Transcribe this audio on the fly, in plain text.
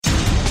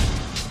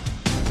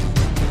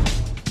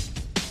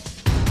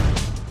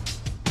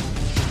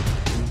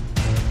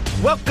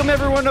Welcome,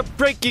 everyone, to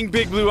Breaking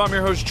Big Blue. I'm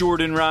your host,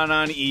 Jordan Ron,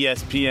 on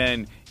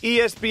ESPN.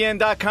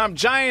 ESPN.com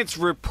Giants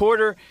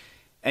reporter.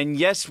 And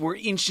yes, we're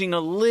inching a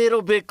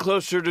little bit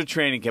closer to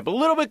training camp. A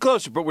little bit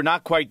closer, but we're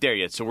not quite there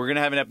yet. So we're going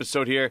to have an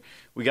episode here.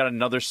 We got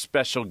another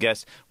special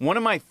guest. One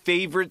of my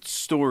favorite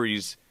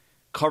stories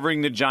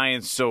covering the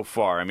Giants so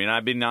far. I mean,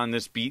 I've been on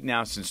this beat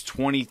now since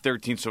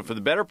 2013, so for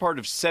the better part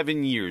of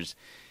 7 years.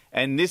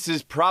 And this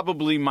is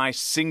probably my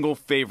single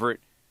favorite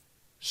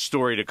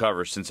story to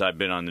cover since I've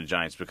been on the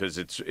Giants because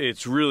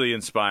it's really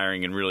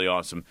inspiring and really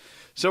awesome.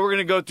 So we're going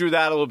to go through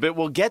that a little bit.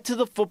 We'll get to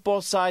the football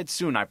side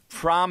soon. I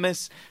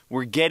promise.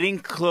 We're getting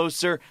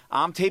closer.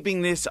 I'm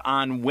taping this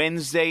on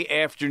Wednesday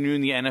afternoon.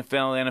 The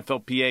NFL,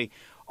 NFLPA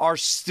are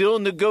still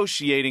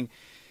negotiating.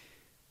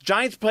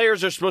 Giants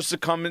players are supposed to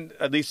come in,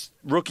 at least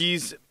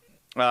rookies,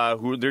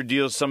 who their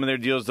deals, some of their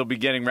deals, they'll be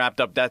getting wrapped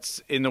up.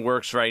 That's in the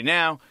works right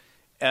now.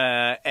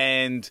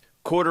 And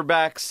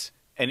quarterbacks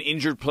and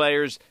injured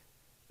players,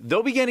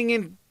 they'll be getting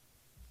in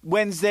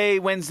Wednesday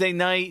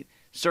night,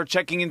 start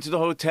checking into the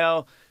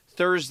hotel.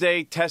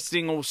 Thursday,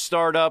 testing will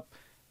start up.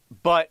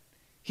 But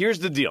here's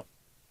the deal,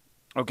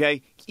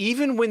 okay?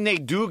 Even when they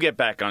do get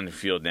back on the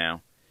field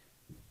now,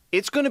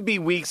 it's going to be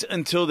weeks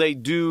until they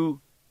do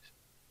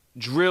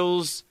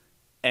drills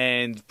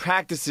and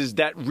practices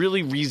that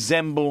really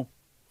resemble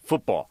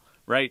football,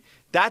 right?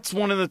 That's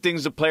one of the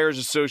things the Players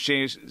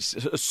Association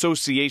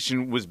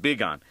was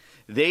big on.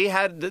 They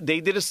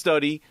did a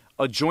study,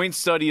 a joint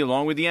study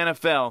along with the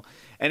NFL,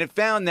 and it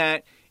found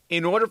that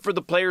in order for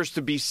the players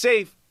to be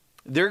safe,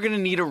 they're going to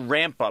need a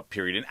ramp-up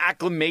period, an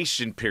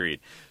acclimation period.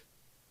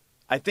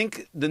 I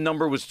think the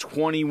number was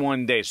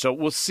 21 days. So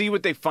we'll see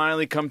what they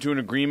finally come to an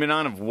agreement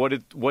on of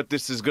what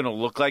this is going to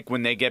look like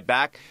when they get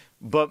back.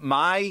 But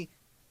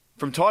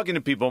from talking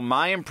to people,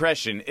 my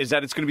impression is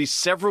that it's going to be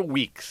several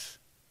weeks,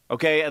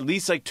 okay, at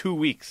least like 2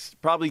 weeks,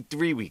 probably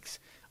 3 weeks,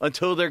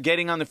 until they're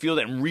getting on the field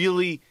and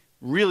really,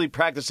 really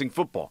practicing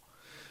football.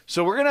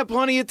 So we're going to have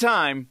plenty of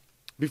time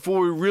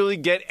before we really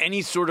get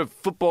any sort of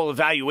football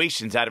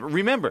evaluations out of it.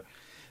 Remember,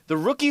 the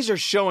rookies are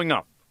showing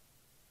up,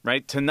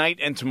 right, tonight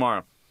and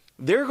tomorrow.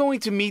 They're going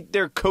to meet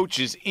their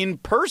coaches in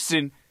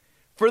person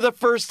for the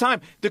first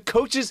time. The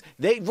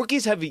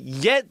rookies have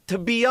yet to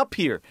be up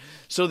here.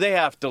 So they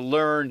have to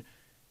learn,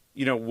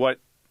 what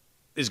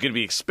is going to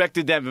be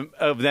expected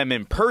of them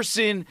in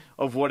person,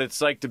 of what it's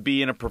like to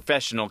be in a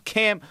professional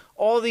camp.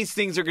 All these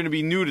things are going to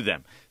be new to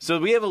them. So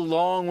we have a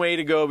long way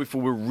to go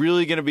before we're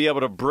really going to be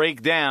able to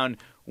break down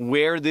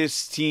where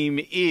this team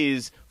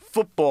is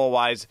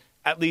football-wise,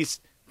 at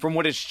least from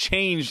what has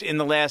changed in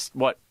the last,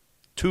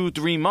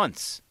 2-3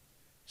 months.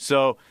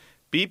 So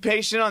be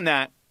patient on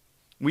that.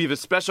 We have a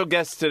special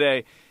guest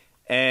today,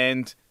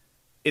 and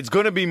it's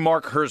going to be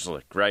Mark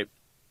Herzlich, right?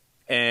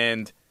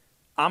 And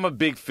I'm a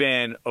big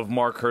fan of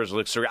Mark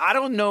Herzlich's story. I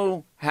don't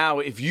know how,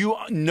 if you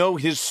know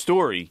his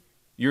story,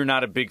 you're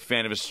not a big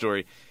fan of his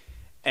story.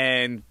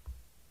 And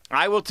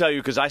I will tell you,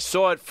 because I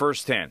saw it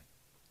firsthand.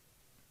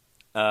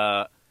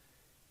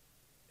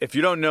 If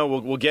you don't know,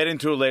 we'll get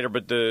into it later,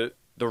 but the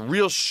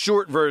real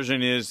short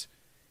version is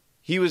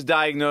he was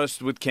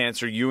diagnosed with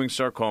cancer, Ewing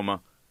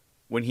sarcoma,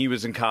 when he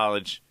was in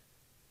college.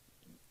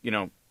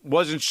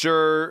 Wasn't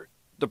sure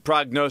the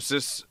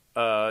prognosis,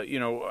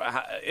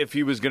 if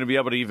he was going to be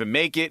able to even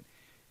make it.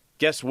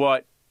 Guess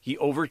what? He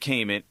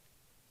overcame it,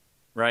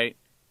 right?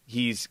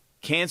 He's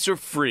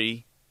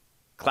cancer-free.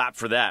 Clap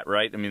for that,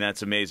 right? I mean,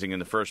 that's amazing in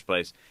the first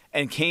place.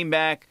 And came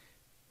back,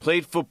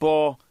 played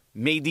football,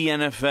 made the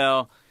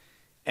NFL.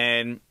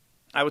 And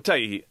I will tell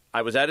you,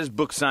 I was at his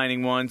book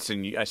signing once,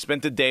 and I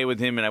spent the day with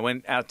him, and I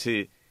went out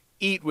to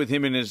eat with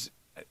him and his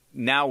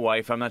now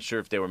wife. I'm not sure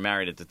if they were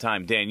married at the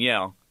time,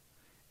 Danielle.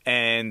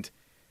 And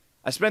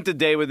I spent the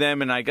day with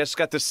them, and I just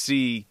got to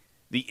see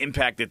the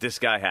impact that this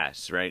guy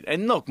has, right?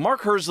 And look,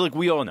 Mark Herzlich,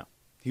 we all know.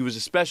 He was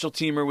a special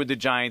teamer with the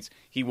Giants.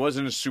 He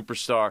wasn't a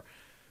superstar.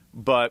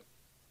 But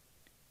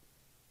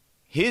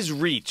his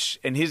reach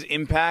and his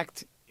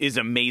impact is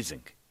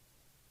amazing.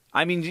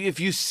 I mean,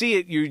 if you see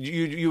it,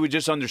 you would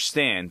just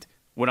understand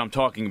what I'm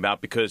talking about,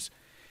 because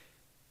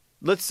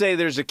let's say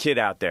there's a kid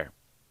out there,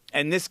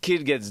 and this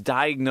kid gets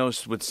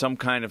diagnosed with some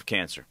kind of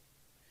cancer.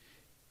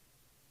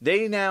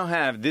 They now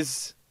have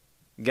this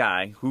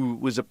guy who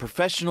was a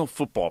professional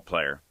football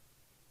player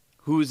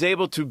who is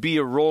able to be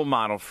a role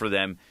model for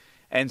them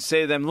and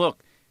say to them,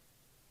 look,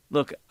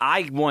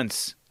 I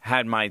once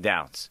had my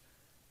doubts.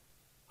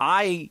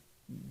 I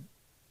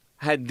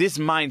had this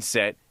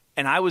mindset,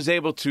 and I was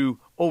able to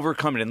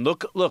overcome it. And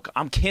look,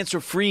 I'm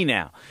cancer-free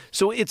now.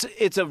 So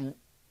it's a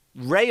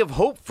ray of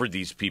hope for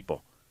these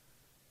people.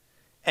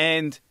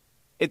 And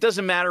it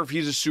doesn't matter if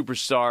he's a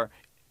superstar.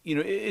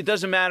 It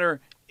doesn't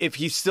matter if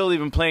he's still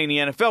even playing the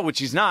NFL, which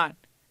he's not.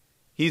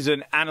 He's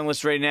an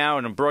analyst right now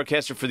and a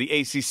broadcaster for the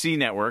ACC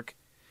network.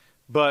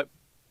 But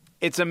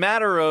it's a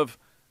matter of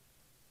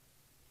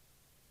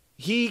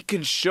he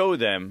could show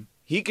them,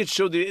 he could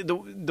show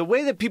the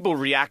way that people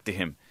react to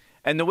him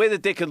and the way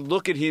that they could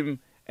look at him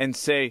and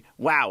say,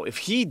 wow, if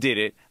he did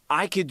it,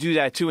 I could do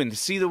that too. And to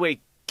see the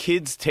way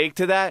kids take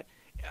to that,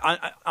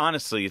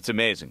 honestly, it's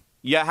amazing.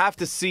 You have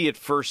to see it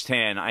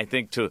firsthand, I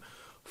think, to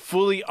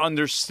fully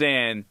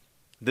understand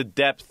the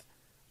depth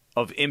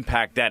of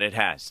impact that it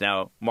has.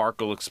 Now,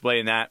 Mark will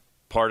explain that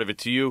part of it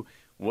to you,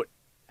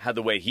 how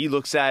the way he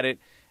looks at it,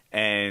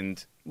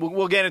 and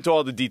we'll get into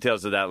all the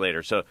details of that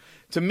later. So,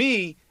 to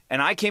me,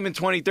 and I came in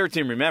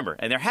 2013, remember,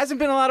 and there hasn't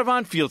been a lot of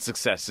on-field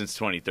success since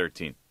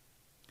 2013.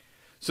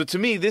 So, to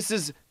me, this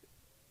is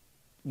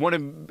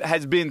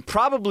has been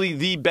probably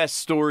the best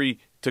story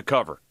to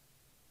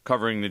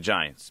covering the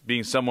Giants,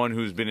 being someone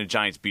who's been a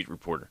Giants beat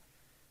reporter.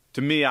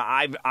 To me,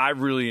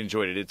 I've really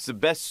enjoyed it. It's the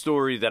best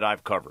story that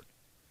I've covered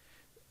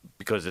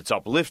because it's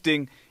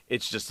uplifting,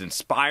 it's just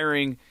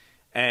inspiring,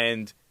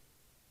 and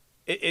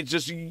it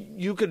just,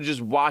 you could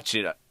just watch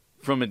it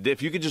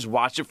if you could just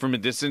watch it from a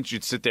distance,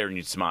 you'd sit there and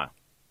you'd smile.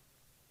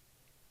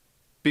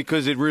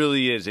 Because it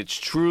really is. It's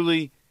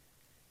truly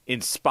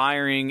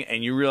inspiring,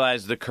 and you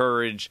realize the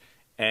courage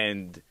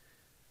and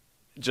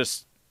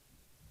just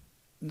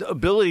the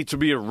ability to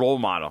be a role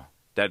model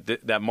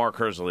that Mark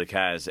Herzlich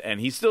has, and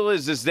he still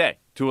is this day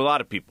to a lot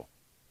of people.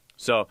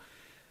 So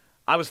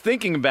I was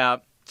thinking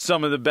about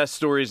some of the best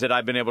stories that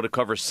I've been able to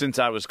cover since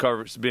I was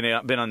been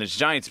on this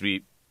Giants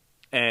beat,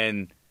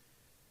 and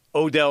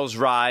Odell's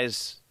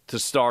rise to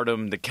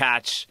stardom, the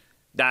catch,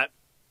 that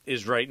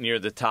is right near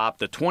the top.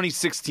 The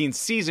 2016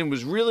 season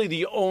was really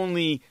the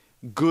only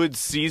good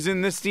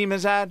season this team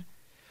has had.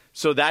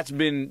 So that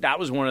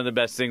was one of the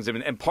best things.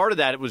 And part of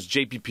that, it was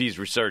JPP's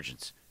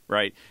resurgence,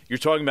 right? You're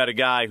talking about a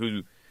guy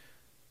who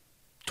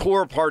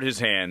tore apart his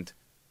hand,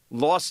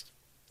 lost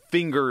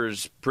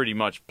fingers pretty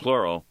much,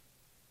 plural,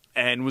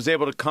 and was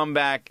able to come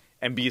back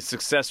and be a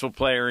successful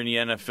player in the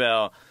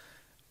NFL.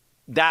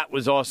 That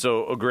was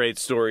also a great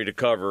story to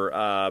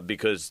cover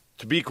because,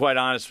 to be quite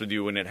honest with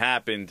you, when it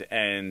happened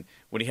and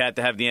when he had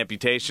to have the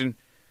amputation,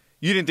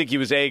 you didn't think he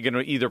was going to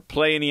either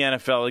play in the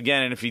NFL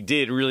again, and if he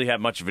did, really have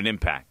much of an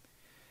impact.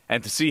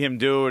 And to see him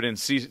do it and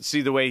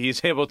see the way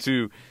he's able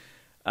to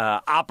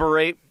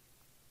operate,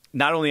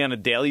 not only on a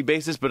daily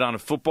basis but on a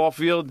football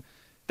field,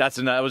 that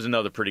was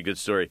another pretty good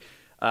story.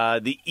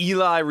 The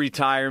Eli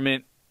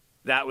retirement,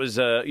 that was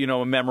a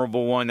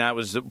memorable one. That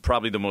was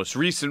probably the most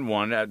recent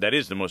one. That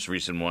is the most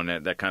recent one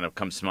that kind of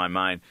comes to my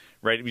mind.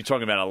 Right, you're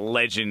talking about a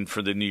legend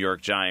for the New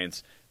York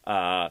Giants.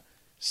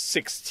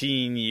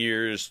 16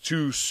 years,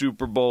 2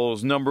 Super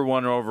Bowls, number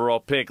 1 overall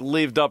pick,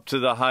 lived up to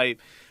the hype.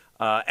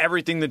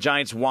 Everything the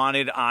Giants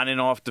wanted on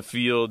and off the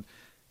field.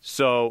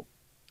 So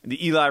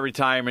the Eli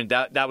retirement,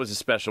 that was a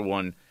special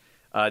one.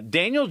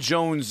 Daniel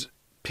Jones'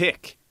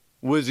 pick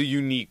was a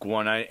unique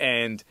one.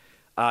 And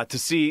to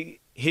see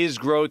his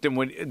growth and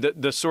when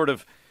the sort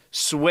of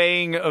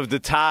swaying of the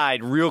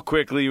tide real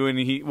quickly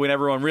when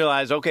everyone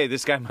realized, okay,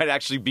 this guy might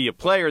actually be a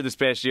player this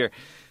past year,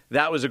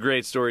 that was a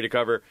great story to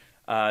cover.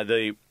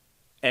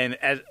 And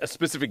as a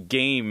specific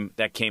game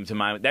that came to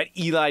mind, that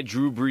Eli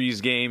Drew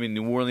Brees game in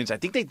New Orleans, I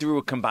think they threw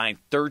a combined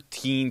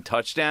 13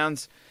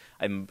 touchdowns.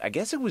 I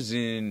guess it was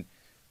in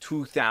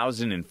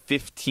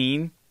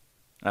 2015.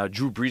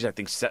 Drew Brees, I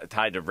think,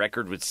 tied the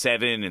record with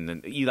 7, and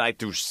then Eli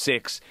threw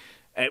 6.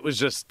 It was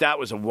that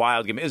was a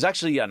wild game. It was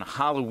actually on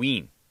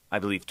Halloween, I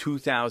believe,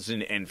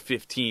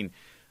 2015.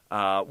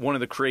 One of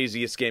the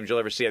craziest games you'll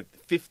ever see. At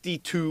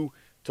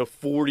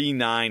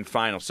 52-49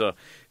 final. So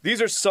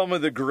these are some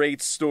of the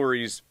great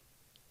stories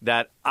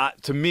that,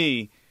 to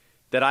me,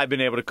 that I've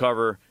been able to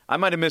cover. I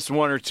might have missed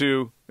one or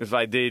two. If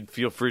I did,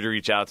 feel free to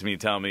reach out to me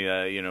and tell me,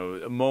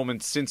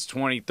 moments since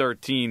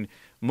 2013,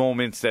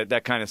 moments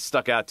that kind of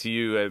stuck out to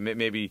you.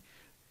 Maybe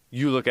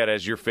you look at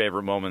as your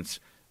favorite moments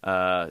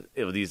of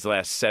these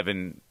last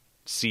 7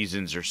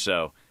 seasons or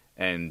so.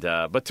 And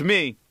but to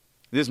me,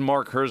 this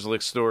Mark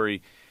Herzlich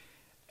story,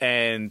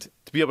 and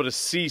to be able to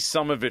see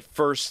some of it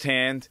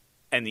firsthand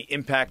and the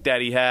impact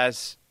that he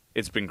has,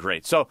 it's been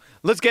great. So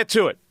let's get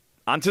to it.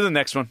 On to the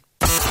next one.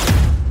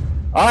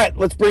 All right,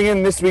 let's bring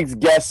in this week's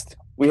guest.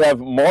 We have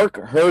Mark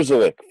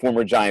Herzlich,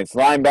 former Giants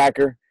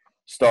linebacker,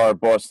 star at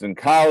Boston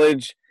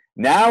College,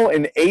 now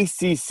an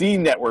ACC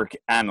network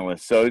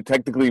analyst, so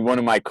technically one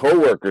of my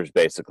coworkers,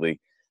 basically.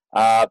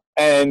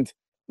 And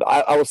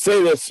I will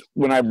say this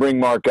when I bring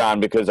Mark on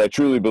because I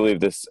truly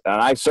believe this.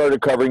 And I started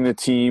covering the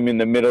team in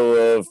the middle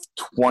of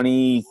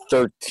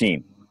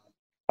 2013.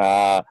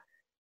 And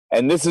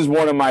this is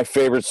one of my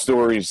favorite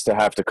stories to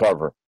have to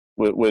cover.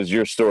 Was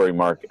your story,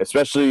 Mark,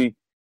 especially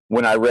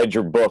when I read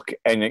your book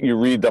and you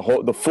read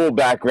the full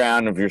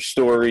background of your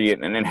story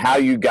and how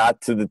you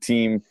got to the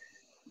team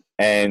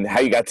and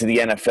how you got to the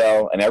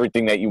NFL and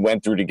everything that you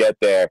went through to get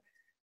there.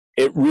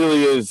 It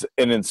really is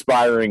an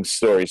inspiring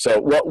story.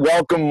 So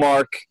welcome,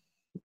 Mark.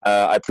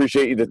 I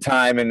appreciate you the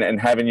time and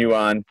having you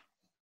on,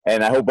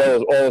 and I hope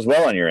all is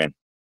well on your end.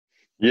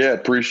 Yeah,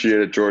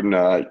 appreciate it, Jordan.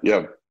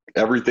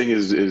 Everything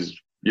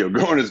is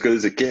going as good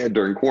as it can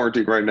during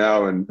quarantine right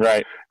now, and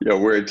right.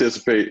 We're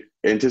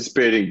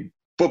anticipating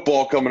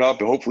football coming up,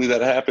 and hopefully that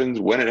happens.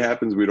 When it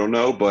happens, we don't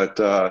know, but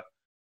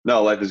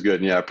no, life is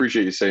good. And I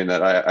appreciate you saying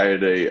that. I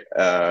had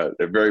a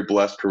very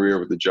blessed career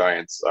with the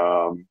Giants,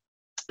 but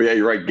yeah,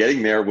 you're right.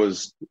 Getting there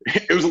was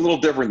a little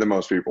different than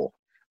most people.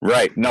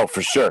 Right. No,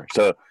 for sure.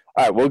 So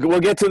All right, we'll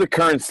get to the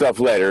current stuff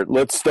later.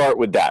 Let's start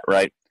with that,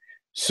 right?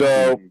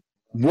 So,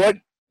 what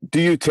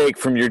do you take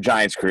from your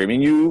Giants career? I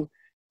mean, you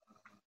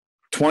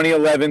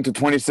 2011 to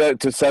 2017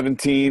 to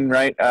 17,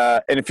 right?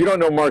 And if you don't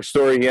know Mark's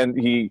story,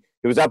 he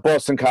was at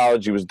Boston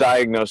College. He was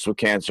diagnosed with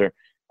cancer,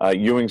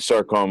 Ewing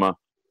sarcoma.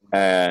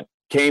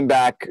 Came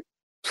back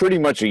pretty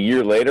much a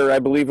year later, I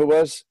believe it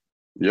was.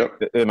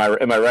 Yep. Am I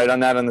right on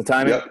that on the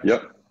timing?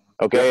 Yep.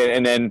 Okay, Yep.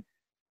 and then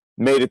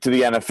made it to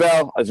the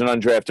NFL as an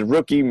undrafted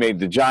rookie. Made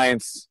the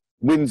Giants,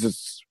 wins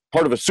as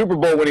part of a Super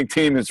Bowl winning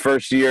team his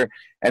first year,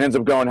 and ends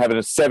up having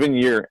a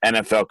 7-year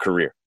NFL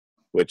career,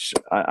 which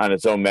on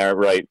its own merit,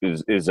 right,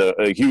 is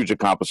a huge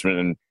accomplishment.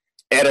 And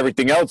add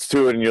everything else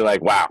to it, and you're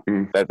like, wow,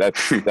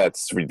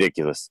 that's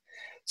ridiculous.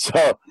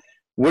 So,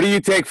 what do you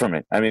take from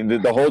it? I mean,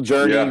 the whole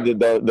journey,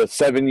 the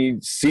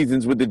 7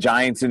 seasons with the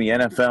Giants in the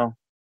NFL.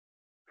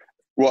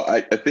 Well,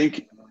 I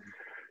think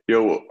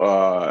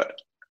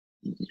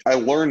I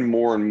learn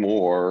more and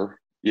more,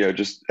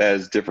 just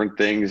as different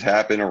things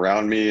happen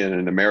around me and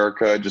in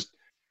America, just,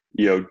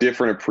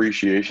 different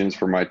appreciations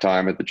for my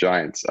time at the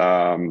Giants.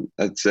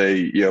 I'd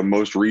say,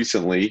 most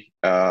recently,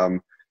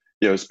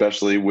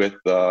 especially with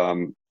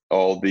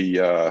all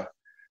the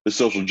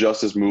social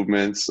justice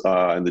movements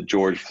and the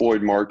George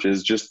Floyd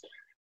marches, just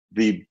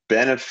the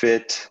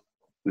benefit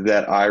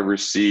that I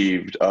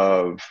received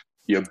of,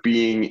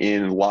 being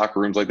in locker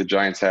rooms like the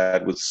Giants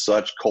had with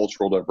such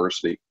cultural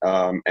diversity,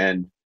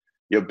 and,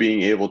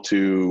 being able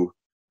to,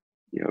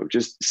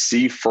 just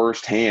see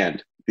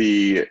firsthand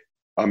the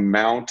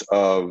amount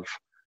of,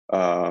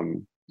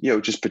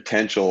 just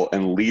potential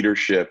and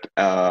leadership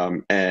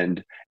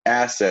and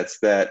assets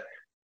that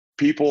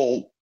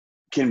people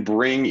can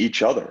bring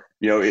each other.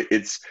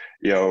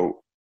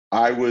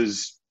 I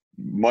was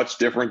much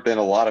different than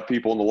a lot of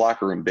people in the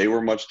locker room. They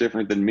were much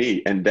different than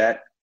me, and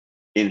that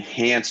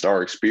enhanced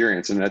our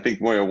experience. And I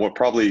think what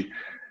probably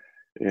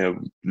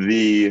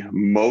the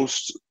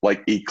most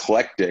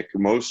eclectic,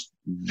 most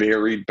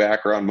varied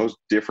background, most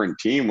different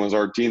team was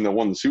our team that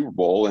won the Super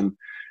Bowl. And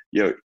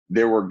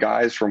there were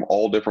guys from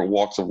all different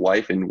walks of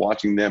life, and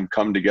watching them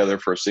come together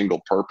for a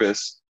single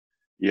purpose,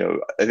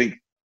 I think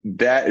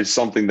that is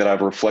something that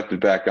I've reflected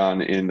back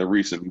on in the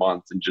recent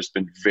months, and just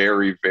been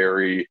very,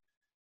 very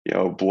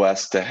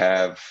blessed to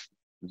have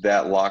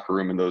that locker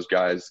room and those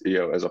guys,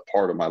 as a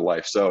part of my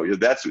life. So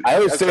I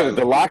always say that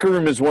the locker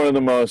room is one of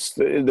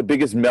the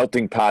biggest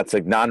melting pots,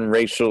 like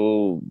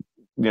non-racial,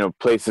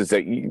 places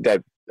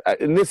that,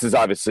 and this is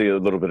obviously a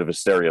little bit of a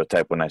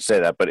stereotype when I say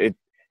that, but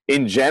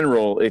in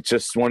general, it's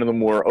just one of the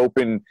more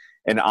open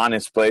and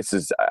honest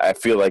places I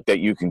feel like that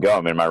you can go.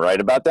 I mean, am I right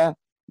about that?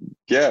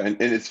 Yeah. And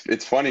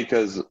it's funny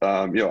because,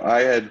 I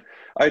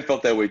had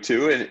felt that way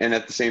too. And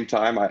at the same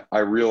time, I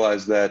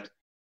realized that,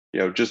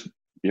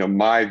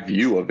 my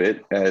view of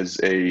it as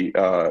a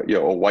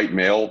white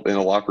male in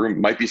a locker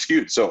room might be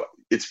skewed. So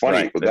it's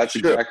funny, right. but that's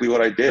exactly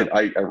what I did.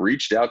 I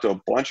reached out to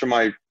a bunch of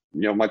my,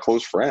 my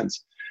close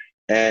friends,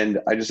 and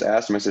I just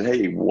asked them, I said,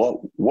 hey,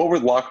 what were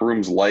locker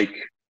rooms like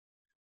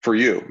for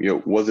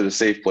you? Was it a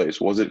safe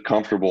place? Was it a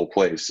comfortable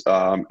place?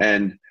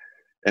 And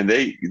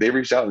they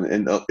reached out,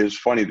 and it was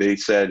funny. They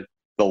said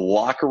the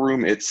locker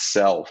room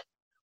itself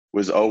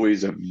was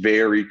always a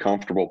very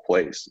comfortable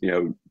place.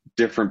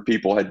 Different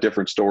people had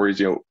different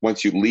stories.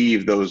 Once you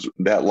leave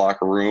that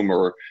locker room,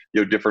 or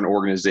different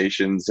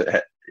organizations,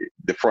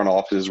 the front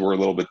offices were a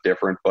little bit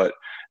different. But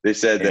they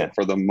said that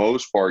for the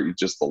most part,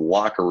 just the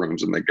locker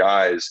rooms and the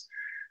guys,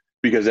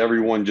 because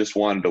everyone just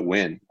wanted to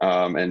win.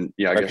 And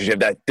I guess you have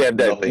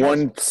that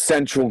one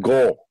central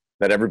goal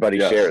that everybody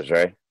shares,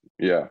 right?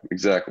 Yeah,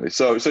 exactly.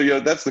 So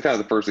that's the kind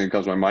of the first thing that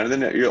comes to my mind.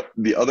 And then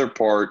the other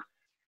part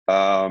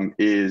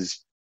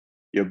is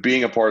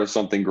being a part of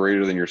something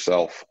greater than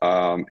yourself,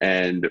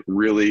 and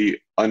really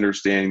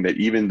understanding that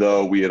even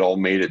though we had all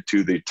made it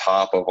to the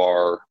top of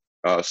our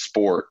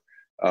sport,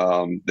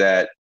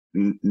 that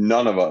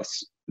none of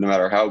us, no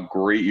matter how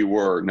great you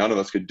were, none of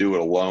us could do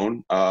it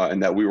alone,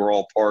 and that we were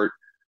all part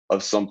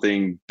of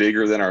something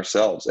bigger than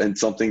ourselves, and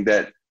something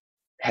that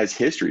has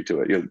history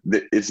to it.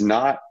 It's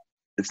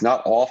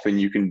not often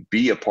you can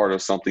be a part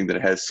of something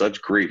that has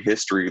such great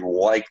history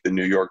like the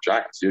New York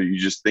Giants. You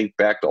just think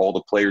back to all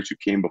the players who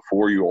came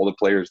before you, all the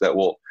players that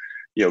will,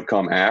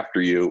 come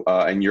after you,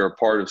 and you're a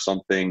part of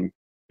something,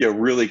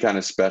 really kind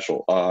of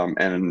special.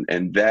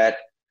 And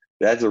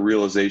that's a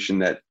realization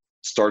that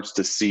starts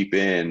to seep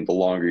in the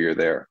longer you're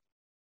there.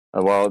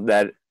 Well,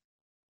 that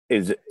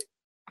is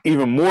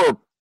even more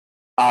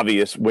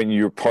obvious when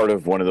you're part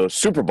of one of those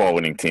Super Bowl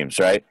winning teams,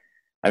 right?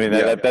 I mean,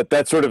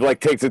 that sort of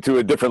takes it to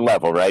a different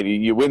level, right?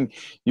 You win,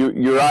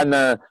 you're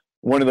on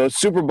one of those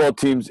Super Bowl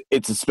teams.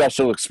 It's a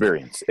special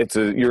experience.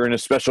 You're in a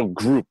special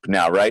group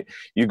now, right?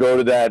 You go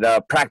to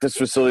that practice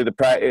facility,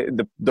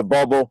 the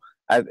bubble,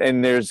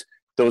 and there's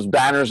those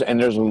banners, and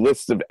there's a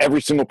list of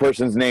every single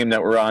person's name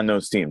that were on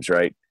those teams,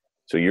 right?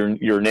 So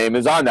your name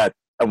is on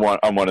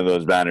one of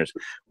those banners.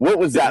 What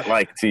was that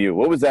like to you?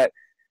 What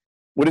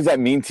does that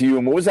mean to you?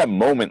 And what was that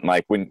moment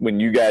like when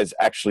you guys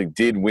actually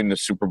did win the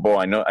Super Bowl?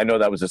 I know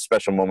that was a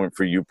special moment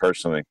for you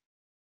personally.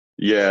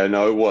 Yeah,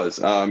 no, it was.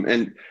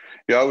 And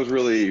yeah, I was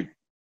really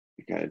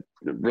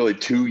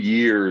 2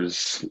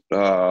 years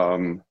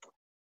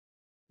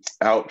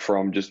out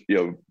from just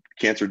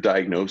cancer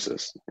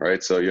diagnosis,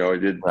 right? So I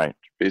did Right.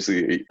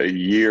 basically a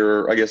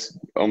year, I guess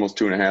almost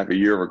 2.5, a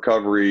year of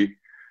recovery,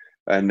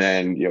 and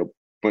then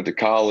went to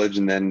college,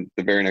 and then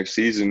the very next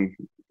season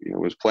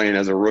was playing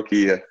as a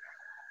rookie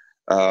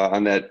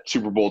on that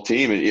Super Bowl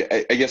team, and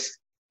I guess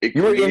it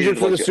You were injured created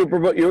for the like Super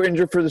Bowl. You were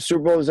injured for the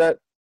Super Bowl. I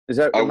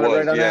Am I right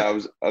was, on yeah,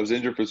 that? I was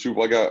injured for the Super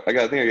Bowl. I think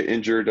I got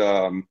injured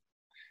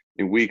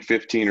in week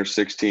 15 or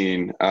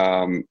 16.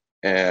 And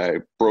I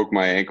broke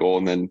my ankle,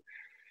 and then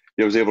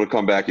was able to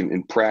come back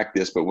and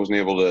practice, but wasn't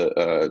able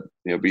to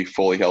be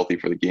fully healthy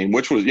for the game,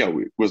 which was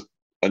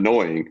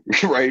annoying,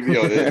 right?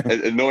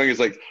 Annoying is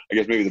like, I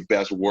guess maybe the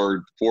best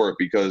word for it,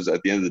 because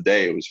at the end of the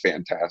day, it was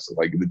fantastic.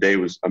 Like, the day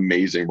was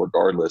amazing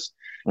regardless.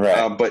 Right.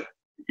 But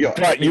I But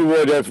think, you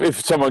would have, if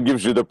someone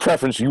gives you the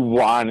preference, you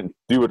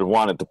would have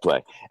wanted to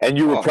play, and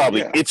you were oh probably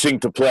yeah, itching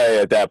to play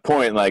at that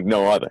point, like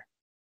no other.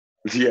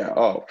 yeah,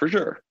 oh for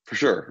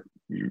sure,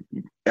 you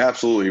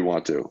absolutely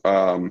want to.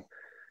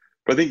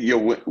 But I think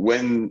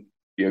when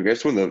I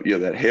guess when the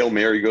that Hail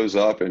Mary goes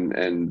up, and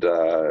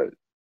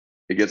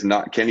it gets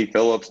knocked, Kenny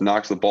Phillips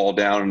knocks the ball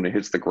down and it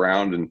hits the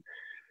ground, and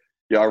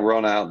I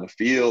run out in the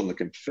field and the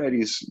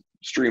confetti's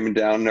streaming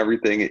down and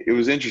everything. It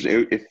was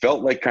interesting. It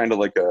felt like kind of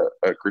like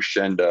a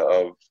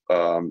crescendo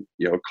of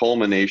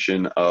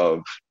culmination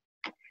of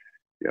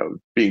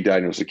being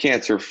diagnosed with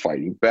cancer,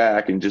 fighting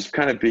back, and just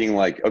kind of being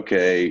like,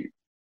 okay,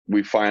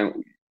 we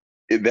finally,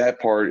 that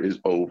part is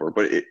over.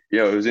 But it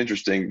was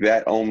interesting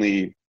that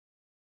only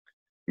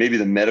maybe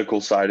the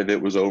medical side of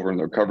it was over and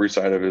the recovery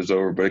side of it was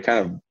over, but it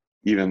kind of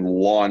even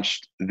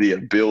launched the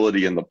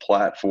ability and the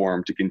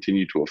platform to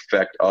continue to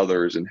affect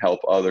others and help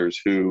others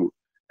who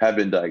have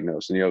been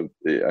diagnosed. And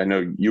I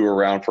know you were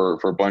around for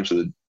a bunch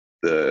of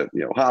the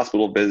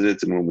hospital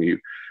visits, and when we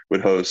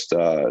would host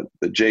the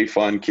J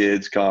Fund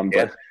kids come,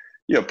 Yeah.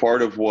 but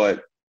part of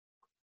what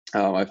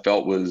I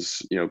felt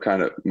was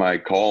kind of my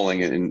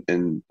calling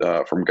and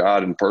from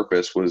God and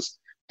purpose was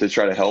to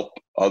try to help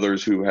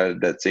others who had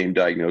that same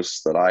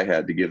diagnosis that I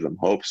had, to give them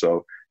hope.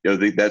 So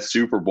that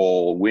Super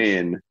Bowl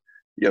win,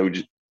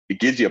 it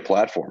gives you a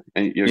platform,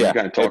 and you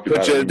kind of talked It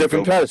puts about you it at a when you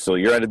different go. pedestal.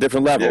 You're at a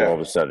different level Yeah, all of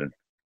a sudden.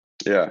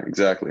 yeah,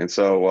 exactly. And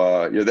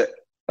so that,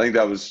 I think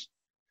that was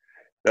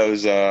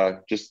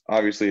just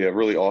obviously a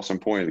really awesome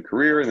point of the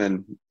career,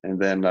 and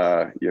then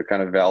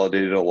kind of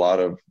validated a lot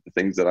of the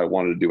things that I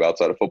wanted to do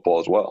outside of football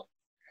as well.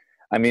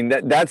 I mean,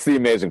 that's the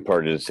amazing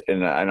part is,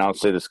 and I'll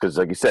say this because,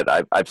 like you said,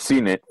 I've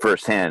seen it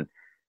firsthand.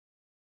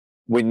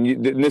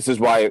 And this is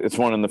why it's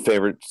one of the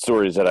favorite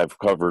stories that I've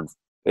covered,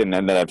 and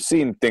that I've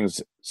seen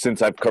things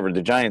since I've covered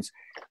the Giants,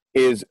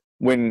 is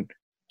when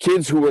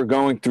kids who are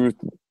going through,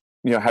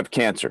 have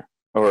cancer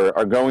or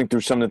are going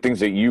through some of the things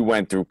that you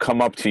went through, come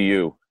up to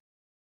you,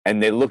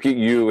 and they look at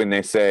you and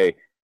they say,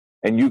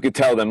 and you could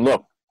tell them,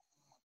 look,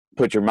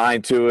 put your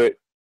mind to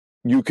it,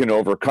 you can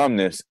overcome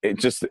this.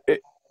 It's just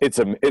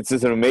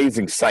an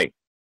amazing sight.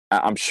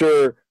 I'm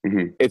sure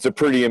Mm-hmm. it's a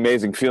pretty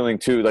amazing feeling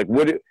too. Like,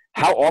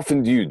 how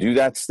often do you do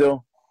that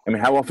still? I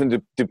mean, how often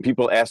do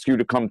people ask you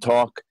to come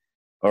talk,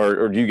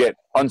 or do you get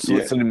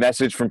unsolicited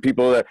message from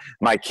people that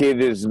my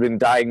kid has been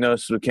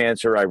diagnosed with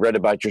cancer? I read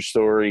about your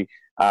story.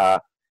 I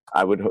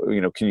would,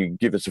 can you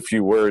give us a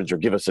few words or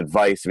give us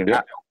advice? I mean,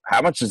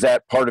 how much is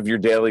that part of your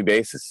daily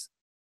basis?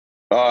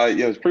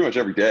 It's pretty much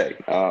every day.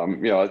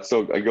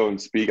 So I go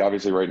and speak.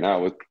 Obviously, right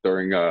now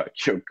during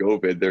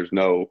COVID, there's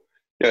no.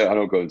 Yeah, I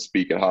don't go and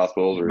speak at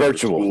hospitals or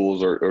Virtual.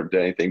 schools or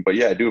anything. But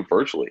I do it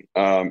virtually.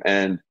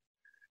 And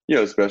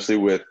especially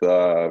with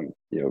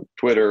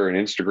Twitter and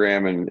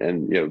Instagram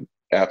and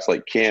apps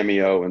like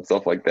Cameo and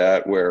stuff like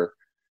that, where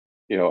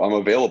I'm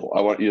available.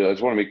 I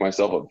just want to make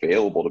myself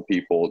available to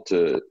people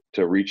to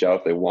reach out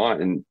if they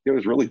want. And it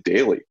was really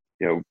daily.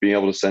 Being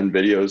able to send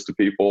videos to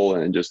people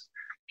and just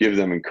give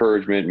them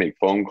encouragement, make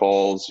phone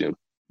calls,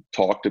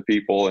 talk to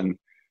people. And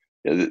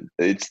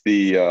it's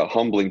the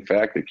humbling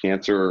fact that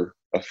cancer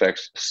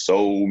affects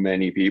so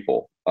many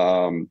people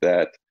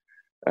that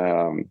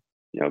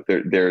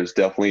there's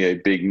definitely a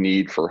big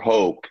need for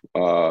hope,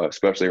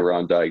 especially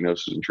around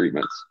diagnosis and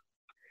treatments.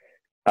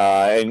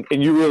 And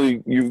you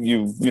really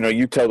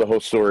you tell the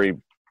whole story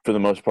for the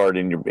most part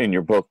in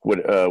your book,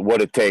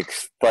 what it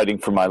takes, fighting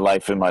for my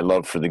life and my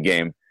love for the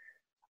game.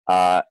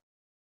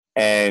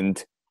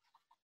 And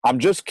I'm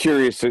just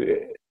curious,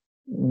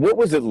 what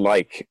was it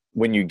like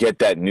when you get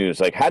that news?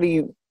 Like, how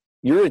do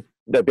you're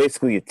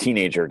basically a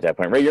teenager at that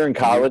point, right? You're in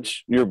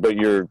college, you're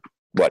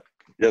what?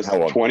 Yes,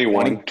 How old?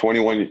 21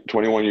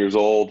 years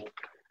old.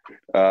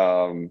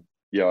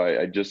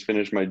 I just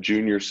finished my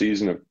junior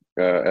season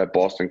at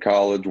Boston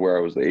College, where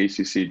I was the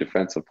ACC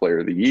Defensive Player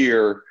of the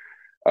Year.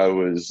 I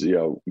was,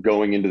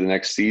 going into the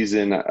next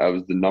season, I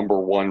was the number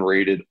 1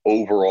 rated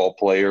overall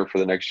player for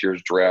the next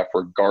year's draft,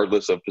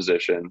 regardless of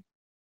position.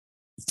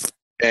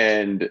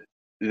 And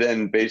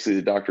then basically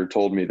the doctor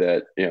told me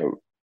that,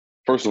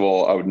 first of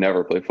all, I would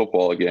never play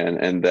football again,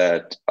 and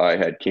that I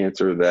had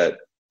cancer that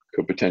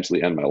could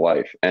potentially end my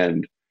life.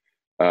 And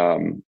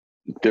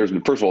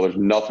First of all, there's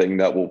nothing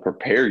that will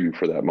prepare you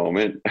for that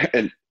moment.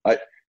 And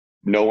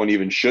no one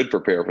even should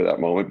prepare for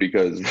that moment,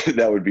 because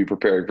that would be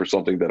preparing for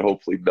something that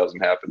hopefully doesn't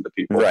happen to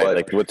people. Right. But,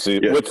 like what's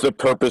the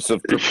purpose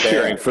of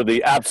preparing for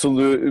the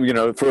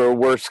absolute, for a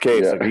worst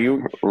case? Yeah, like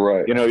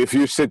right.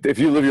 If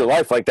you live your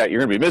life like that, you're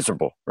going to be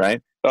miserable.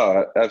 Right.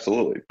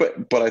 Absolutely.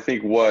 But I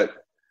think what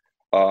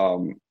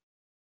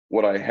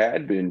I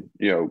had been,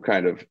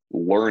 kind of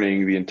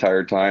learning the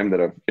entire time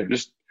that I've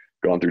just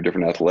gone through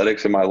different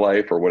athletics in my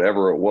life or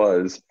whatever it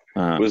was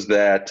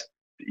that,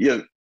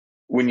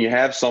 when you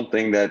have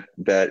something that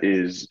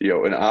is,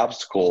 an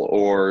obstacle,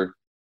 or,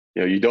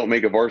 you don't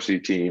make a varsity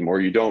team,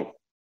 or you don't,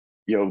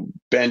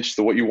 bench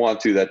what you want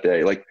to that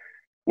day, like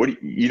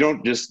you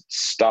don't just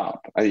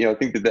stop. I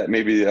think that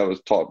maybe I was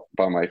taught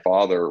by my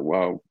father,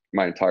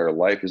 my entire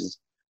life, is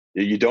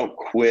you don't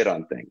quit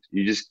on things.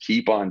 You just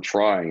keep on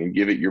trying and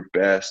give it your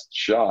best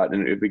shot.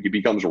 And if it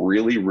becomes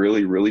really,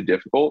 really, really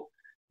difficult,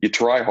 you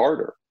try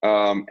harder.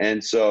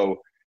 And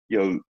so,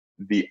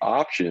 the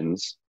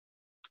options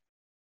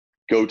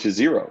go to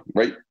 0,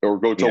 right? Or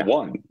go to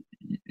 1.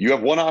 You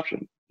have one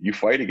option. You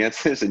fight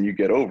against this and you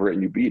get over it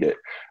and you beat it.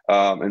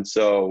 And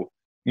so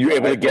you're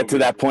able to get to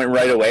that point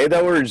right away,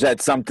 though, or is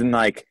that something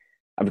like,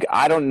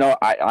 I don't know.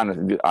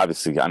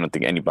 Obviously, I don't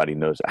think anybody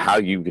knows how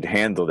you could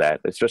handle that,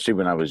 especially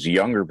when I was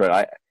younger.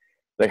 But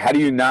how do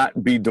you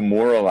not be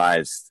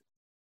demoralized,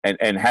 and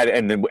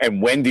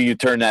when do you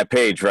turn that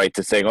page, right,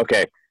 to saying,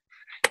 okay,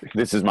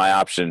 this is my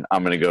option.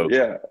 I'm going to go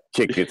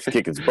kick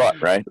its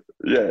butt, right?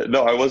 Yeah,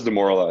 no, I was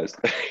demoralized.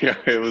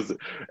 It was,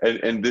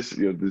 and this,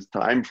 this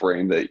time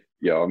frame that,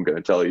 I'm going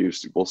to tell you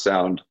will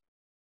sound,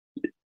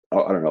 I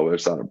don't know whether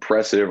it sound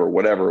impressive or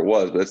whatever it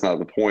was, but that's not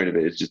the point of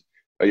it. It's just,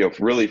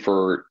 really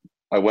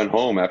I went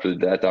home after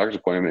that doctor's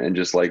appointment and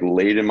just like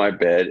laid in my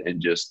bed and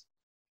just,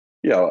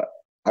 I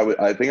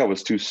think I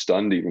was too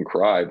stunned to even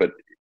cry, but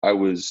I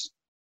was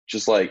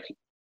just like,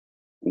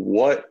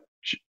 what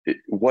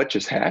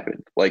just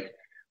happened? Like,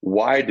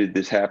 why did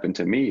this happen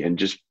to me? And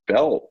just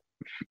felt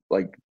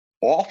like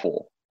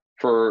awful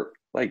for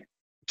like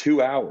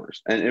 2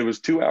 hours. And it was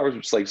 2 hours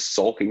just like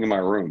sulking in my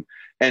room.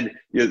 And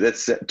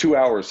that's 2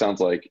 hours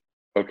sounds like,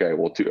 okay,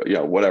 well,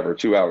 whatever,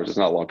 2 hours is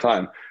not a long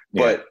time.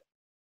 Yeah. But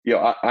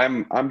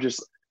I'm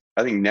just,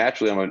 I think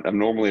naturally I'm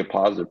normally a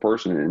positive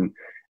person.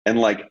 And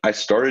like, I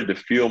started to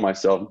feel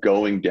myself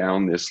going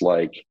down this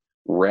like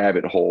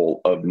rabbit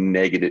hole of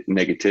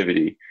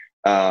negativity.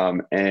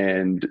 And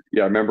I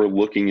remember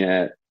looking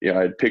at, I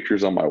had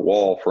pictures on my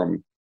wall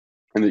from,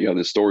 and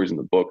the stories in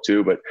the book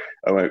too, but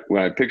when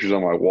I had pictures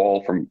on my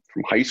wall from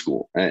high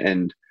school,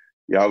 and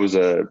I was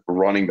a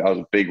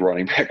big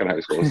running back in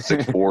high school. I was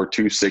 6'4",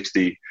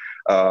 260,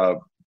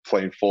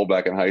 playing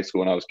fullback in high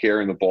school, and I was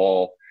carrying the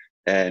ball,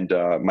 and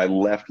my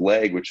left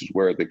leg, which is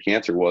where the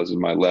cancer was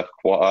in my left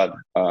quad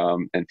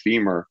and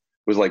femur,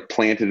 was like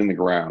planted in the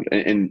ground,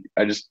 and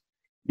I just,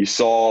 you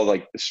saw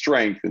like the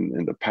strength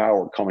and the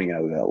power coming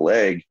out of that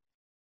leg.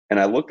 And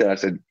I looked at it, I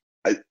said,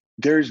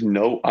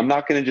 I'm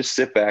not going to just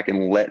sit back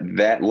and let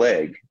that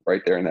leg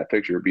right there in that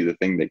picture be the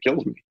thing that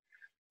kills me.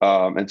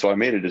 And so I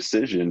made a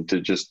decision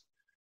to just,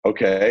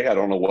 okay, I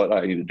don't know what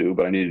I need to do,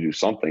 but I need to do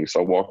something.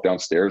 So I walked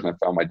downstairs and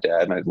I found my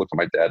dad, and I looked at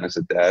my dad and I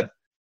said, Dad,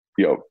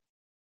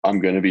 I'm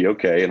going to be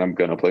okay, and I'm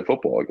going to play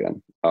football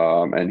again.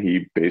 And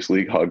he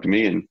basically hugged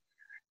me and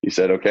he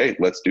said, okay,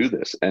 let's do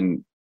this.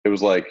 And it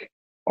was like,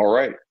 all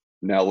right,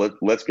 now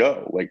let's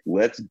go. Like,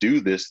 let's do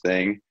this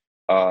thing.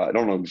 I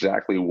don't know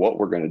exactly what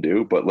we're going to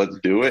do, but let's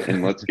do it,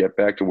 and let's get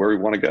back to where we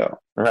want to go.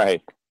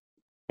 Right.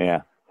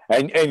 Yeah.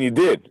 And you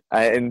did.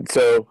 And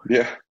so,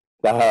 yeah.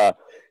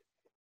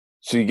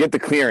 So you get the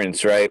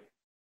clearance, right?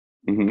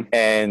 Mm-hmm.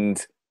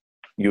 And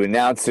you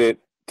announce it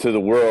to the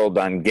world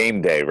on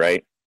game day,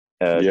 right?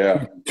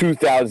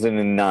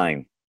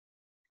 2009.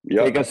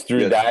 Yep. Take us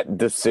through that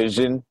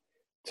decision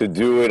to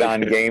do it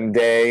on game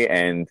day,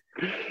 and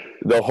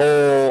the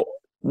whole,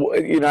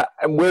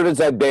 where does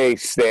that day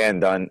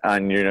stand on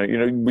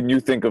when you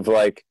think of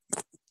like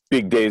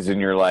big days in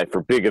your life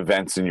or big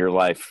events in your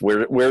life,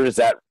 where does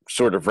that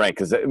sort of rank?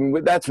 Because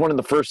that's one of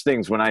the first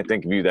things when I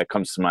think of you that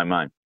comes to my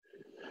mind.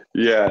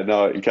 Yeah,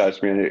 no,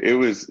 gosh, man, it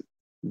was,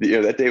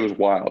 that day was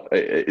wild.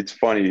 It's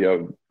funny, a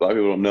lot of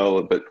people don't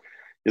know, but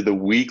the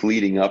week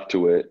leading up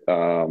to it,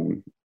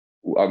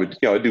 I would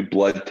do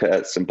blood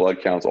tests and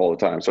blood counts all the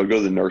time. So I'd go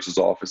to the nurse's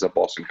office at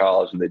Boston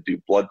College, and they'd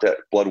do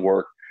blood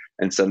work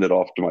and send it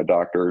off to my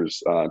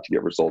doctors to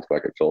get results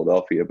back at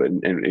Philadelphia.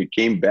 And it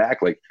came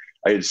back like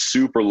I had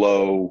super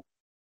low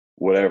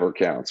whatever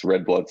counts,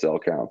 red blood cell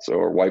counts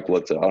or white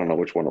blood cell. I don't know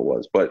which one it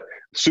was, but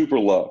super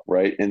low,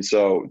 right? And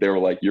so they were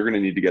like, you're going to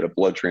need to get a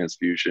blood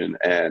transfusion,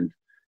 and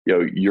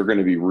you're going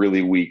to be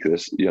really weak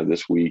this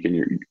week, and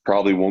you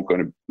probably not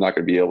going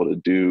to be able to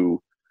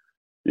do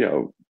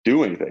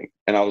anything.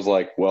 And I was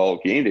like, well,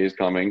 game day is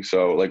coming,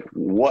 so like,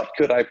 what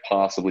could I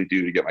possibly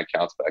do to get my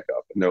counts back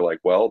up? And they're like,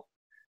 well,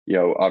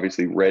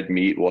 obviously red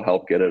meat will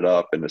help get it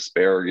up, and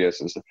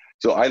asparagus and stuff.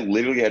 So I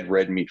literally had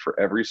red meat for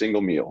every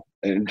single meal,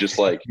 and just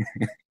like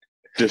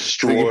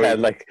destroyed. So you had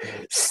like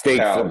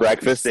steak for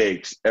breakfast?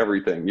 Steaks,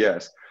 everything.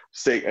 Yes.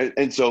 Steak.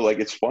 And so like,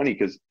 it's funny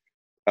because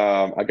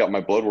I got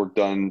my blood work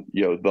done,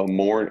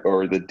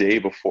 the day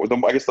before,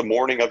 the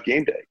morning of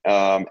game day.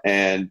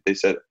 And they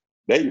said,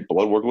 hey, your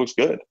blood work looks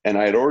good. And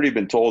I had already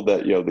been told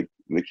that,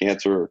 the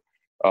cancer,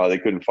 they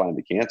couldn't find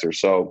the cancer.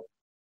 So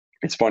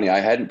it's funny. I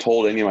hadn't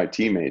told any of my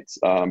teammates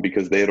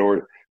because they had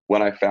already,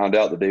 when I found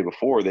out the day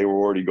before, they were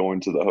already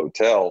going to the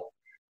hotel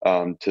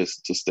to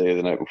stay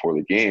the night before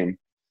the game.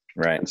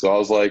 Right. And so I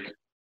was like,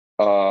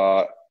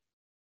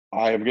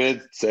 I'm going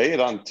to say it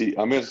on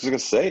I'm just going to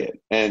say it.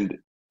 And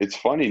it's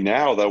funny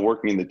now that I'm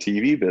working in the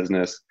TV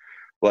business,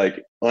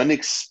 like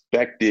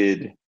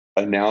unexpected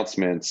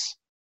announcements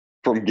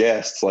from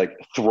guests like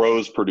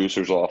throws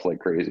producers off like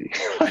crazy.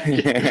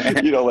 Like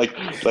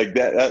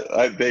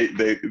that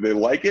they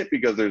like it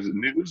because there's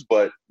news,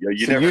 but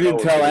you so never you didn't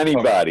tell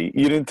anybody.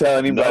 You didn't tell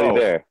anybody No.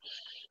 there.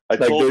 I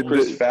told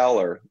Chris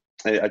Fowler.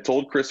 I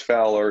told Chris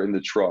Fowler in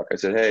the truck. I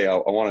said, "Hey, I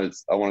want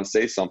to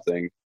say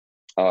something.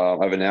 I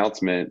have an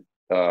announcement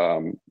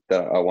that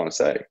I want to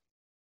say."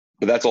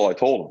 But that's all I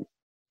told him,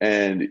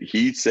 and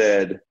he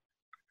said,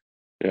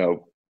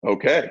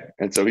 okay.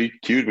 And so he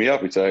queued me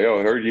up. He said, "Oh,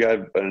 I heard you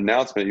have an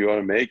announcement you want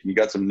to make. You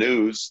got some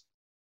news."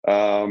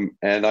 And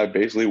I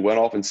basically went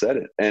off and said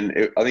it. And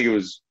I think it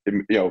was,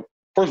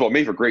 first of all,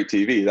 made for great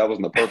TV. That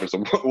wasn't the purpose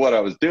of what I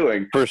was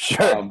doing. For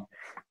sure.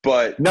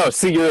 But no,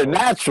 see, you're a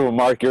natural,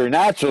 Mark. You're a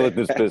natural at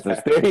this business.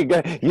 There you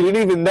go. You didn't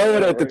even know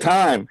it at the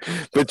time,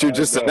 but you're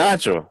just a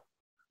natural.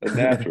 A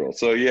natural.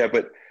 So, yeah,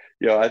 but,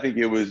 I think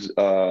it was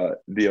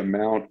the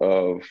amount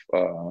of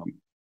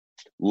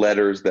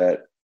letters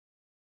that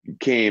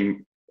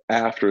came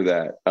after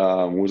that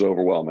was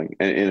overwhelming,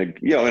 and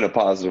in a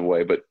positive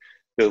way. But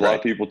there's a lot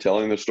of people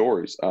telling their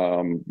stories,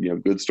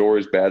 good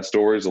stories, bad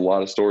stories, a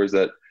lot of stories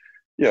that,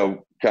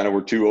 kind of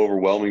were too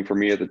overwhelming for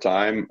me at the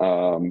time.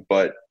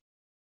 But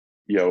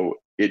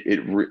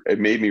it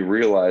made me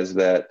realize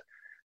that,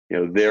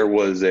 there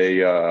was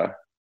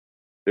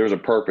a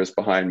purpose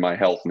behind my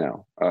health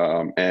now.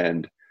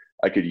 And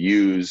I could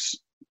use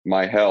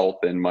my health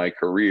and my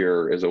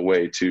career as a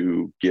way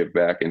to give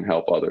back and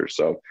help others.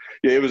 So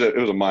yeah, it was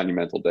a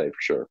monumental day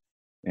for sure.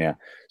 Yeah.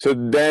 So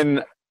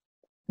then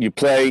you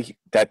play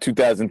that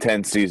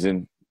 2010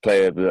 season,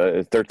 play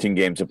 13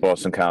 games at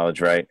Boston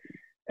College, right?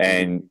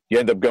 And you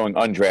end up going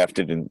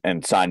undrafted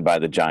and signed by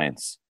the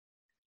Giants.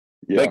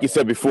 Yeah. Like you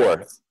said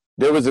before,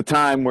 there was a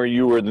time where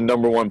you were the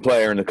number one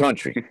player in the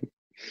country.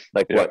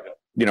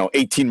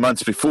 18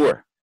 months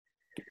before.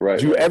 Right.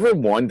 Do you ever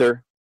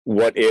wonder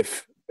what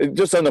if,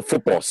 just on the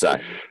football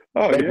side?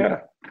 Oh, yeah.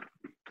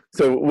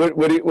 So what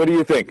do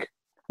you think?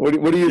 What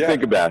do you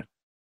think about?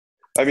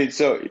 I mean,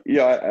 so,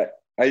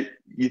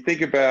 you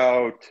think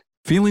about.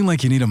 Feeling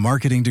like you need a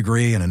marketing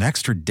degree and an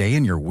extra day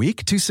in your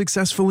week to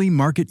successfully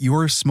market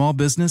your small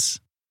business?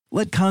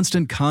 Let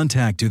Constant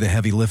Contact do the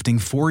heavy lifting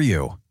for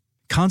you.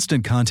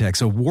 Constant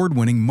Contact's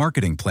award-winning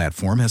marketing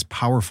platform has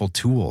powerful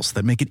tools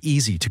that make it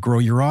easy to grow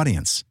your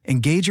audience,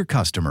 engage your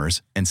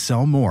customers, and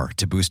sell more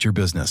to boost your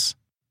business.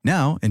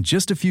 Now, in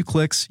just a few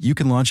clicks, you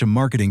can launch a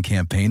marketing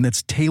campaign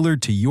that's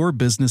tailored to your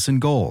business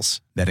and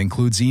goals. That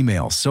includes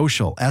email,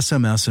 social,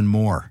 SMS, and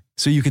more.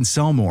 So you can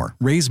sell more,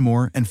 raise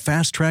more, and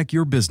fast-track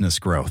your business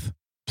growth.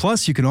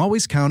 Plus, you can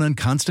always count on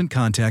Constant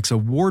Contact's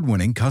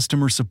award-winning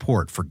customer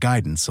support for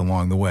guidance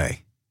along the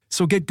way.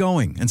 So get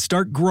going and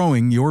start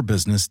growing your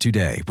business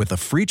today with a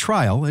free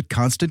trial at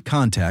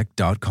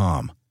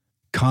ConstantContact.com.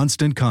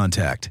 Constant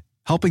Contact,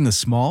 helping the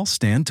small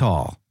stand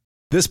tall.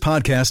 This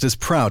podcast is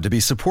proud to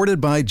be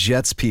supported by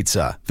Jets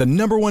Pizza, the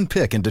 #1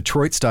 pick in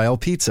Detroit-style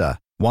pizza.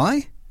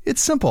 Why?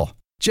 It's simple.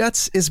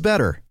 Jets is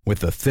better. With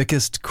the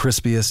thickest,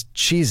 crispiest,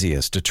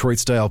 cheesiest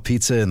Detroit-style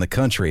pizza in the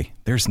country,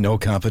 there's no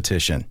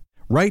competition.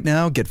 Right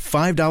now, get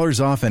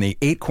 $5 off any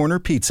 8-corner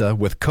pizza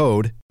with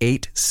code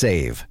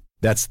 8SAVE.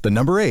 That's the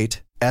number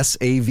 8,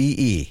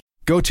 SAVE.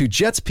 Go to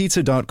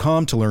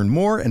jetspizza.com to learn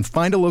more and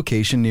find a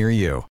location near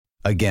you.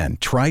 Again,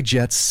 try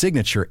Jet's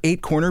signature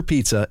 8-corner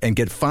pizza and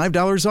get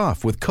 $5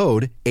 off with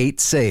code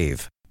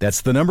 8SAVE.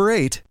 That's the number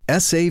 8,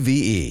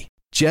 SAVE.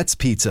 Jet's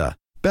Pizza.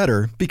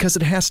 Better because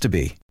it has to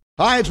be.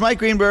 Hi, it's Mike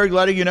Greenberg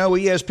letting you know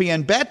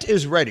ESPN Bet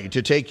is ready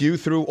to take you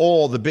through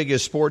all the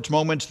biggest sports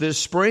moments this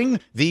spring.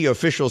 The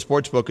official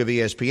sportsbook of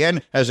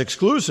ESPN has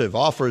exclusive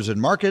offers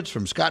and markets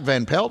from Scott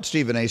Van Pelt,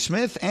 Stephen A.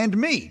 Smith, and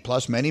me,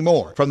 plus many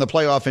more. From the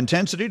playoff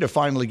intensity to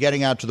finally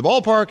getting out to the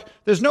ballpark,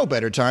 there's no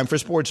better time for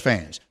sports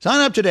fans. Sign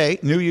up today.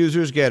 New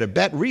users get a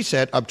bet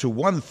reset up to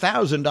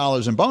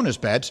 $1,000 in bonus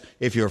bets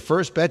if your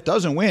first bet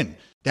doesn't win.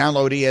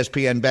 Download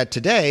ESPN Bet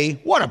today.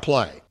 What a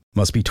play.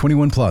 Must be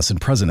 21 plus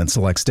and present in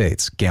select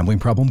states. Gambling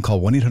problem?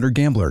 Call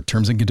 1-800-GAMBLER.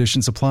 Terms and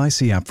conditions apply.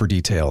 See app for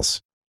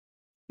details.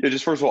 Yeah,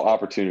 just first of all,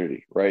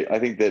 opportunity, right? I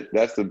think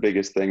that's the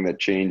biggest thing that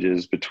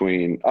changes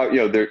between,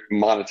 there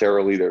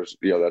monetarily, there's,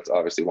 that's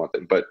obviously one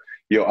thing, but,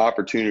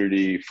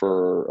 opportunity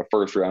for a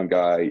first round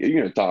guy,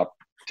 top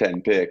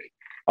 10 pick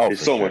is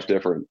so much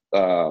different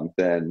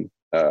than,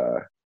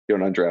 an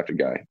undrafted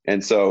guy.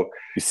 And so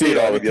you see it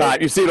all the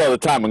time. You see it all the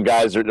time when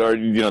guys are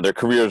their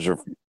careers are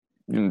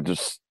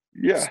just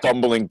Yeah,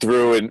 stumbling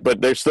through,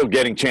 but they're still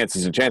getting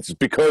chances and chances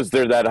because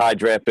they're that high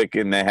draft pick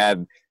and they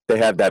have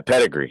that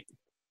pedigree.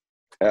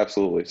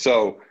 absolutely.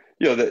 So,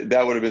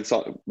 that would have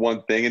been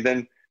one thing. And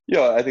then,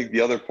 I think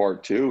the other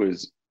part too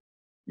is,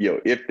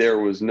 if there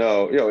was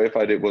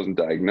if wasn't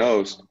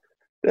diagnosed,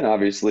 then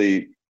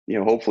obviously,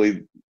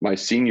 hopefully my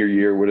senior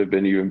year would have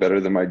been even better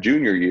than my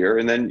junior year.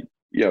 And then,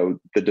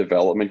 the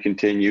development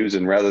continues.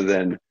 And rather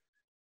than,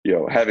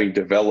 having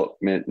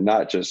development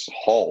not just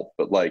halt,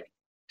 but like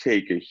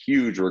take a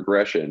huge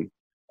regression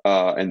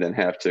and then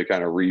have to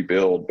kind of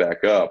rebuild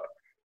back up,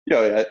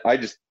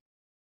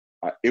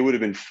 it would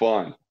have been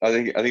fun. I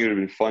think it would have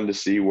been fun to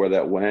see where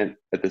that went.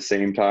 At the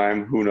same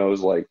time, who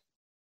knows, like,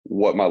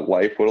 what my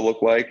life would have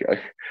looked like.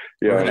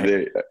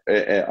 Right.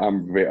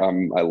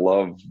 I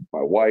love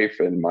my wife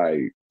and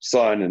my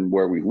son and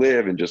where we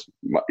live and just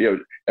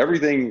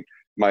everything.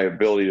 My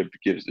ability to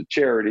give to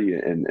charity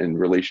and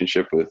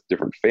relationship with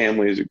different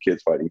families and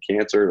kids fighting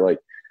cancer, like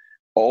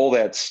all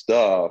that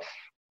stuff.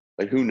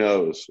 Like, who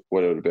knows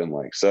what it would have been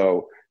like.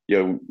 So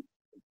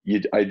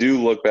I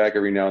do look back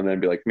every now and then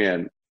and be like,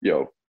 man,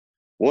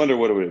 wonder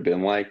what it would have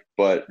been like.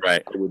 But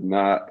Right. I would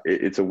not.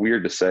 It's a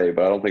weird to say,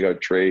 but I don't think I'd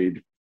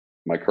trade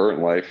my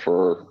current life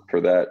for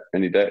that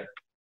any day.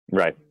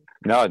 Right.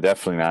 No,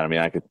 definitely not. I mean,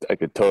 I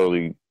could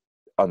totally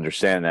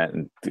understand that,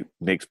 and it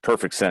makes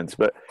perfect sense.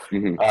 But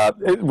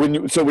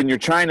when you're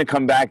trying to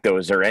come back, though,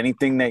 is there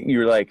anything that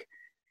you're like,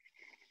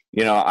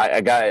 you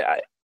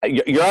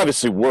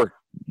obviously worked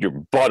your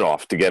butt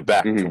off to get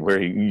back to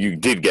where you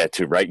did get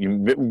to, right? You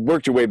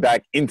worked your way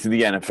back into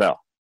the NFL.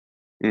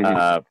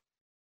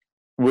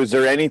 Was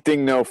there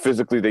anything, though,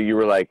 physically that you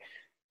were like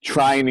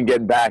trying to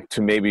get back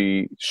to,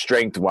 maybe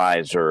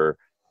strength-wise or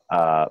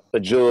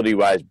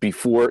agility-wise,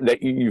 before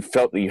that you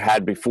felt that you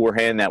had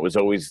beforehand? That was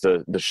always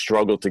the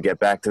struggle to get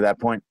back to that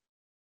point.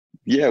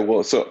 Yeah,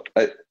 well, so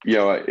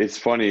it's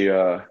funny.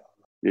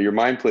 Your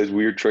mind plays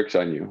weird tricks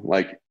on you.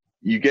 Like,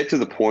 you get to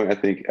the point, I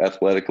think,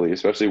 athletically,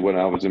 especially when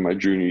I was in my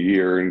junior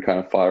year and kind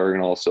of firing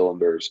on all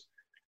cylinders,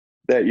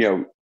 that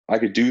I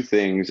could do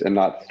things and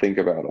not think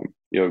about them.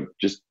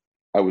 Just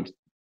I would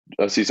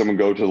see someone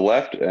go to the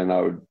left, and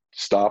I would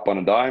stop on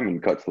a dime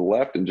and cut to the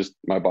left, and just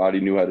my body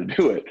knew how to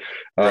do it.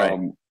 Right.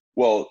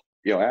 Well,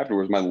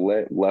 afterwards, my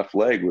left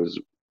leg was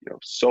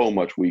so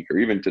much weaker.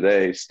 Even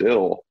today,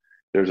 still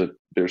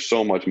there's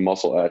so much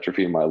muscle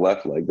atrophy in my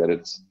left leg that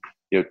it's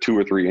 2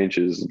 or 3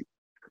 inches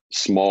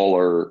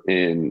smaller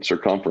in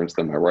circumference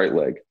than my right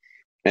leg.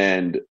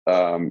 And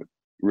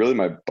really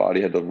my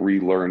body had to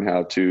relearn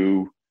how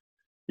to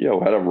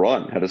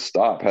run, how to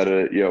stop, how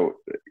to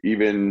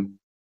even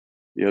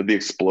the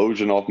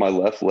explosion off my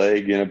left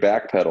leg in a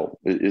back pedal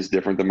is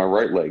different than my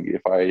right leg.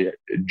 If I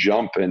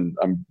jump and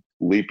I'm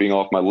leaping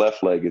off my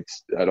left leg,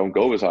 I don't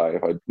go as high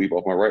if I leap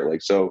off my right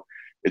leg. So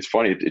it's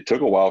funny. It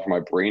took a while for my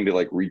brain to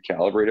like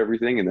recalibrate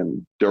everything. And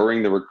then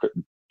during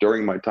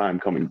my time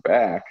coming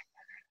back,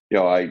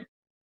 my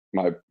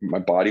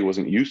body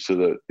wasn't used to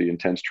the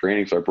intense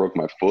training. So I broke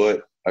my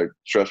foot. I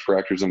stress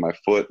fractures in my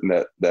foot in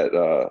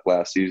that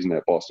last season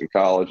at Boston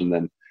College. And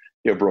then,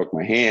 broke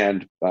my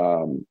hand.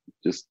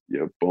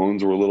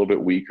 Bones were a little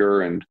bit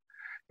weaker. And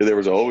there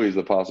was always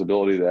the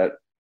possibility that,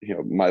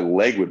 my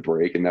leg would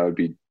break and that would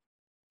be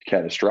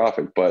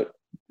catastrophic, but,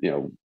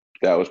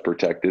 that was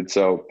protected.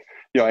 So,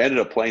 I ended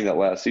up playing that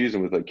last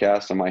season with a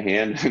cast on my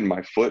hand and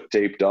my foot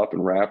taped up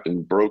and wrapped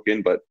and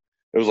broken, but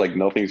it was like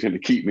nothing's going to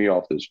keep me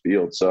off this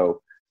field.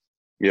 So,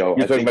 you're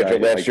talking about your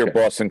last year at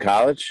Boston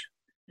College?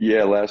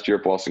 Yeah, last year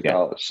at Boston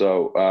College.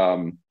 So,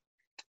 I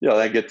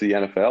get to the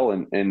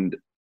NFL and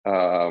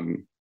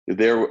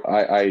there,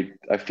 I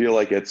feel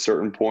like at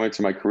certain points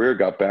in my career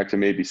got back to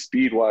maybe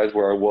speed wise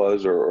where I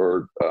was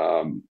or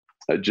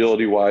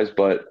agility wise,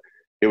 but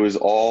it was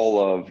all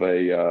of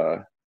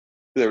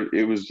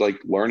it was like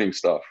learning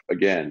stuff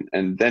again.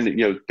 And then,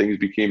 things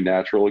became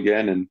natural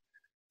again. And,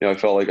 I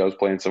felt like I was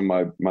playing some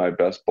of my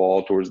best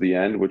ball towards the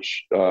end,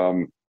 which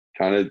kind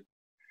of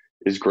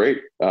is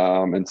great.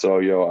 And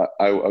so,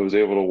 I was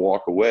able to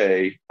walk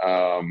away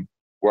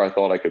where I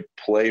thought I could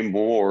play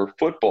more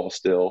football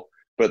still.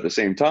 But at the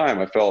same time,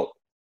 I felt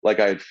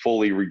like I had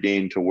fully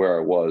regained to where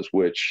I was,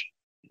 which,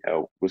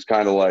 was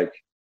kind of like,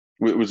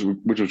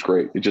 which was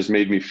great. It just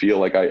made me feel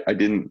like I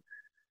didn't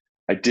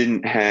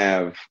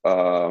have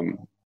a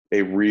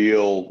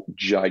real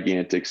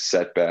gigantic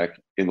setback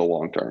in the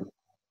long term.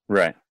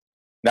 Right.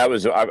 That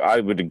was, I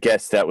would have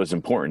guessed that was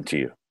important to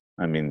you.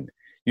 I mean,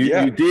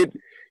 you did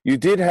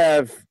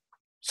have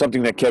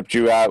something that kept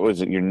you out.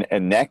 Was it a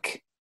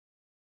neck?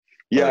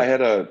 Yeah, I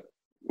had a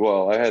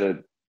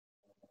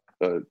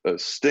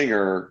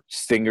stinger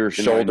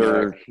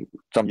shoulder,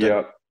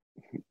 something.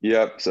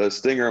 Yep. So a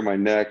stinger in my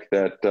neck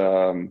that,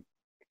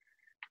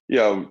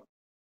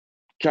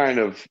 kind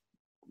of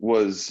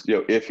was,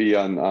 iffy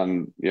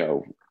on,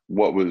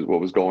 what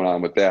was going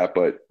on with that.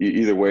 But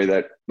either way,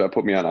 that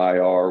put me on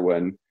IR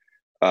when,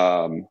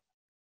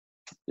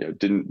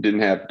 didn't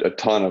have a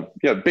ton of,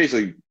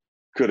 basically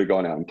could have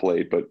gone out and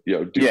played, but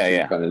due Yeah, to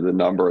yeah. kind of the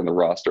number and the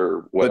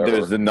roster, whatever. But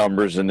there's the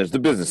numbers and there's the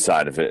business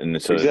side of it,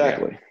 and so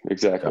exactly.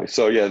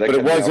 So yeah, that but it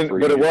kept me out wasn't. for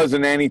a But it year.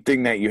 wasn't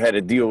anything that you had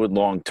to deal with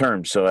long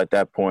term. So at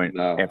that point,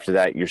 No. after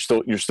that, you're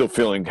still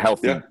feeling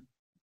healthy Yeah.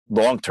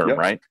 long term, Yep.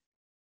 right?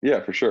 Yeah,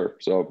 for sure.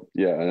 So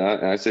yeah, and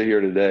I sit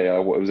here today. I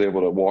was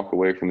able to walk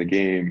away from the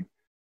game,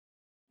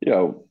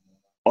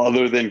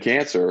 other than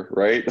cancer,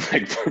 right?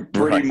 Like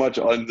pretty Right. much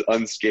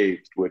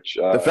unscathed. Which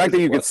The fact that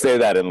is you a could say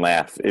that and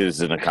laugh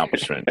is an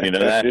accomplishment. You know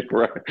that.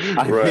 blessing.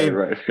 I mean,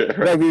 right. The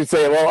fact that you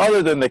say, "Well,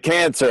 other than the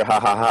cancer, ha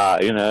ha ha,"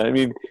 I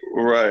mean,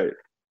 Right.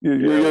 you're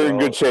in well-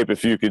 good shape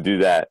if you could do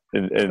that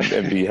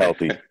and be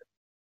healthy.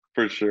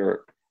 For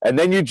sure. And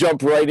then you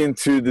jump right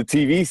into the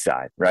TV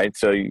side, right?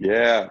 So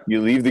Yeah.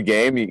 you leave the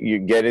game, you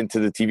get into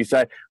the TV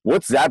side.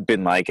 What's that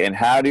been like, and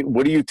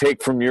what do you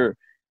take from your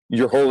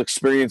whole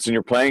experience in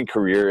your playing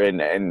career,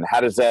 and how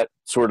does that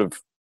sort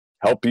of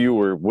help you,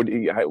 or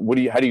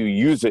how do you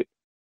use it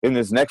in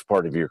this next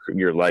part of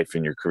your life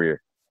and your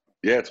career?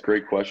 Yeah, it's a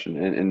great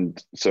question. And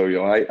so,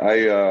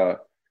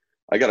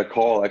 I got a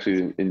call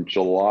actually in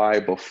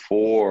July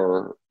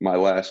before my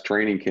last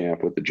training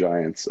camp with the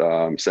Giants,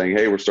 saying,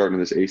 "Hey, we're starting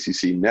this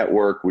ACC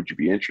network. Would you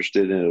be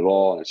interested in it at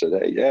all?" And I said,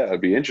 "Hey, yeah,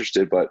 I'd be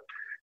interested, but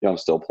I'm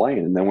still playing."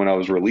 And then when I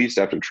was released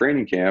after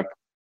training camp,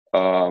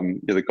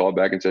 they called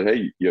back and said,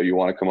 "Hey, you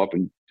want to come up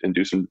and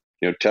do some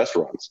test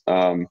runs?"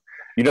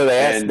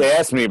 They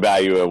asked me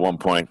about you at one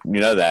point.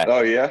 You know that.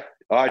 Oh yeah,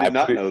 I did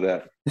not pre- know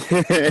that.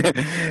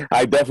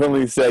 I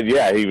definitely said,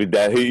 yeah, he would.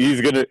 He's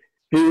gonna.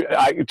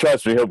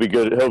 Trust me, he'll be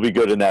good. He'll be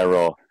good in that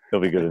role. He'll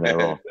be good in that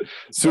role.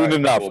 Soon Right,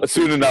 enough. well,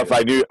 Soon enough.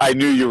 appreciate I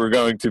knew you were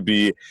going to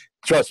be.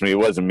 Trust me, it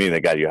wasn't me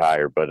that got you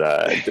hired, but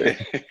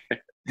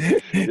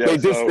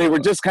they were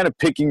just kind of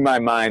picking my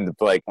mind of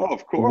like Oh,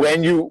 of course.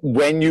 when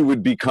you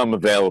would become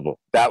available.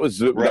 That was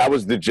that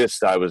was the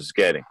gist I was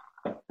getting.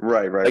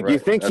 Right. Like, you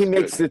think he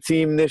makes the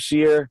team this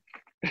year?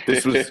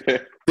 This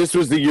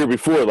was the year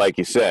before, like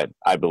you said,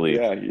 I believe.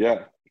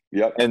 Yeah.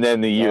 Yep. And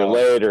then the year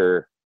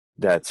later,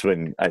 that's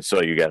when I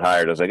saw you get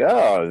hired. I was like,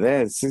 oh,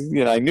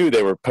 I knew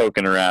they were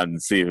poking around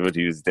and see what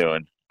he was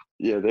doing.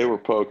 Yeah, they were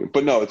poking,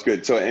 but no, it's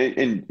good. So,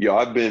 and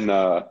I've been,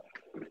 I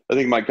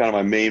think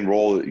my main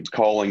role is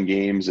calling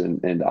games,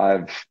 and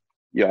I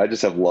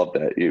just have loved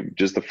that.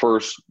 Just the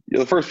first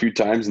few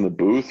times in the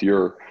booth,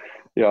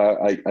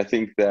 I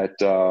think that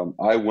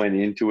I went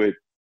into it,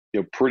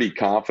 pretty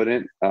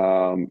confident,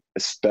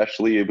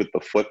 especially with the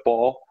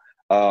football.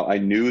 I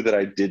knew that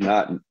I did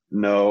not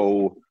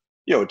know,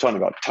 a ton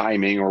about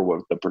timing or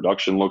what the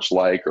production looks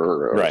like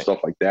or Right. stuff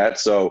like that.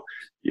 So,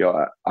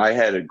 I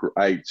had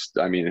I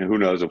mean, who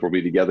knows if we'll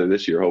be together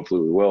this year?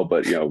 Hopefully we will.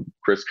 But,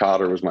 Chris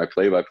Cotter was my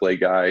play-by-play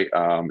guy,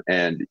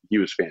 and he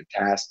was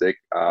fantastic.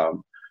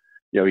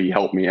 He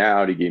helped me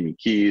out. He gave me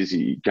keys.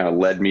 He kind of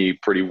led me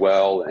pretty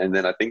well. And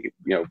then I think,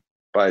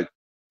 by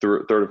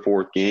third or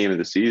fourth game of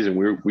the season,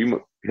 we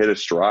hit a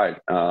stride.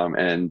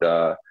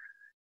 I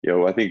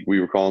think we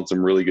were calling some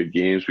really good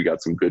games. We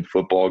got some good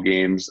football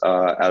games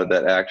out of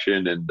that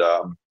action, and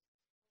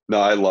no,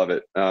 I love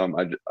it.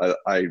 I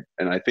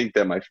think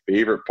that my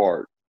favorite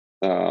part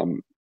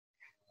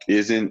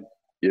isn't.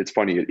 It's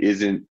funny. It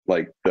isn't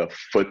like the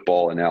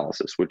football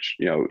analysis, which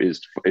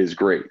is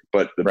great.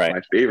 But Right.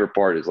 my favorite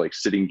part is like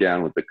sitting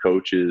down with the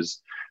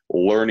coaches,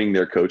 learning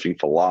their coaching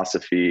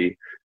philosophy,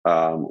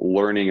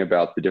 learning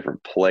about the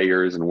different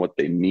players and what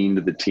they mean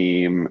to the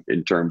team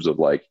in terms of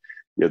like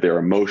their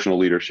emotional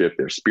leadership,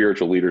 their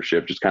spiritual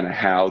leadership, just kind of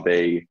how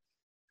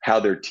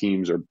their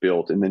teams are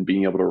built, and then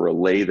being able to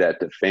relay that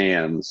to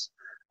fans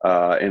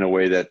in a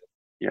way that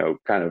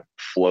kind of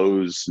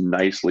flows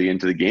nicely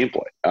into the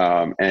gameplay.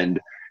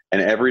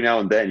 And every now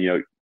and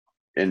then,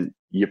 and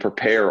you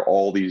prepare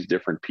all these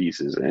different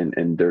pieces,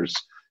 and there's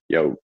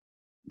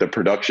the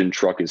production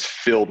truck is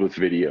filled with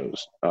videos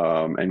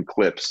and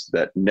clips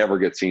that never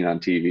get seen on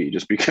TV,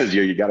 just because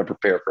you got to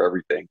prepare for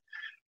everything.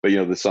 But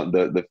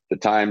the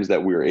times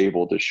that we were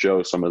able to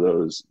show some of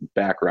those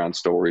background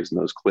stories and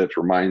those clips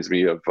reminds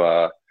me of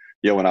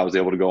when I was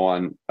able to go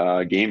on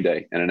game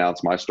day and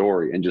announce my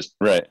story, and just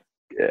Right.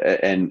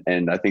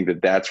 and I think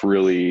that that's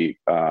really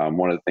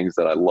one of the things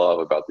that I love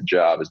about the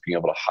job, is being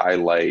able to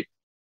highlight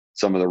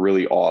some of the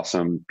really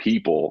awesome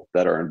people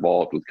that are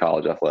involved with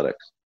college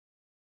athletics.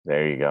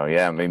 There you go.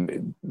 Yeah, I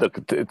mean, look,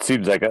 it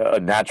seems like a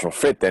natural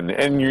fit then,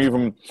 and you're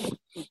even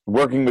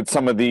working with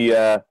some of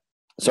your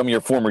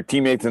former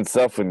teammates and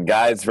stuff, and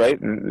guys, right?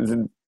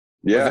 John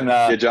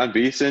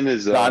Beeson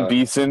is John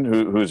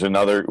Beeson, was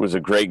a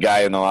great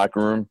guy in the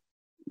locker room.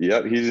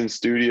 Yep, he's in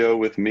studio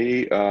with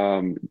me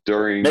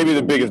during Maybe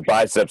the biggest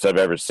biceps I've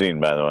ever seen,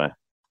 by the way.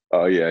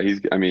 Oh yeah, he's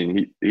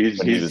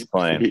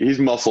playing. He's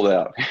muscled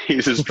out.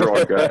 He's a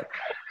strong guy.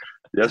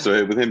 Yeah,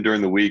 so with him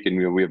during the week,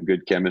 and we have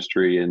good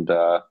chemistry, and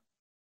so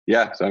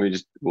I mean,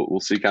 just we'll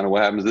see kind of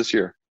what happens this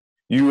year.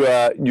 You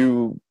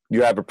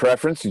have a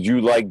preference? Do you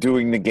like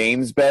doing the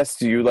games best?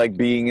 Do you like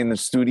being in the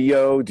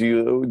studio?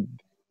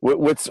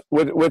 What's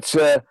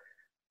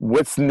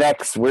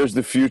next? Where's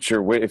the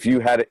future? If you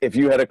had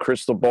a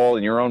crystal ball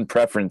and your own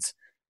preference,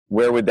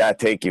 where would that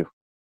take you?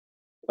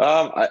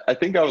 I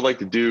think I would like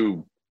to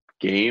do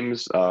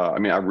games. I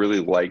mean, I really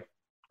like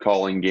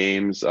calling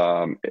games.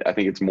 I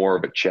think it's more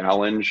of a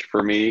challenge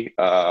for me,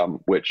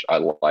 which I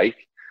like.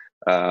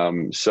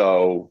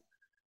 So,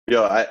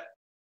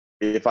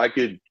 if I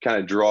could kind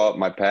of draw up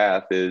my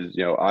path,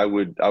 I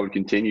would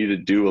continue to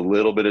do a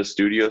little bit of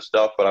studio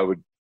stuff, but I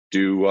would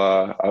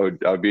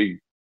be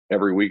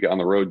every week on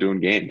the road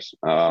doing games.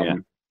 I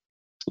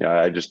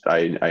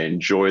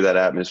enjoy that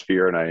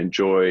atmosphere, and I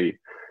enjoy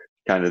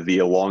kind of the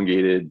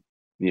elongated,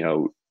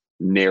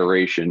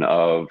 narration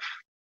of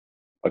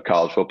a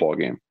college football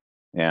game.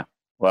 Yeah.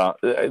 Well,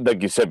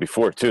 like you said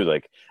before too,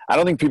 like I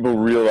don't think people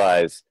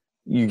realize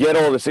you get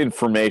all this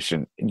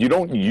information. You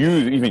don't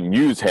even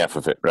use half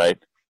of it, right?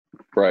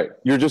 Right.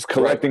 You're just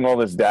collecting all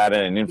this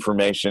data and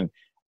information,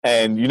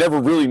 and you never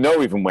really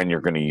know even when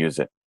you're going to use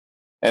it.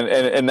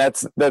 And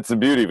that's the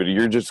beauty of it.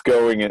 You're just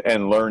going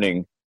and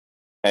learning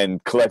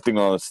and collecting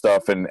all this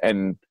stuff, and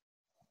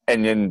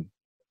then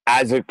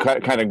as it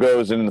kind of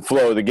goes in the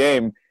flow of the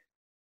game,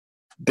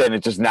 then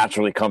it just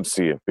naturally comes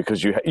to you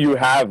because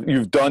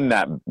you've done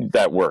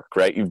that work,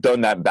 right? You've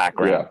done that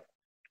background,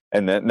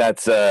 and then and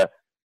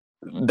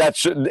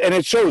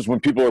it shows when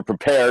people are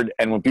prepared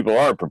and when people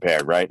aren't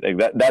prepared, right? Like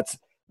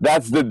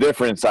that's the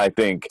difference, I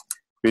think,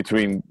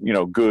 between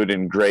good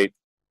and great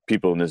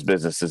people in this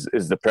business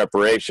is the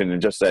preparation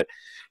and just that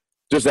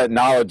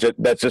knowledge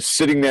that's just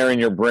sitting there in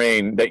your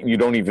brain that you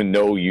don't even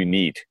know you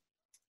need.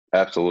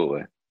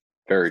 Absolutely,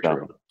 very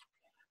true.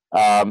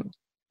 I'm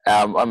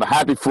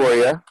happy for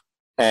you.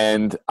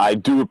 And I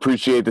do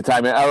appreciate the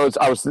time. I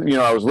was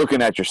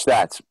looking at your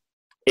stats: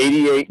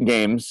 88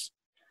 games,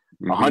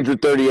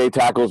 138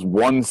 tackles,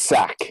 1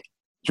 sack.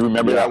 Do you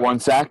remember that 1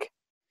 sack?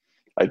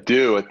 I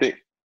do. I think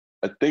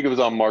it was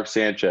on Mark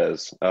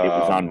Sanchez. It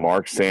was on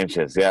Mark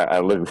Sanchez. Yeah,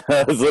 I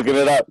was looking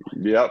it up.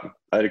 Yep.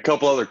 I had a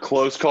couple other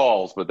close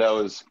calls, but that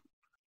was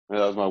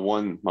my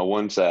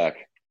one sack.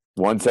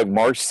 1 sack.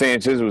 Mark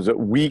Sanchez was at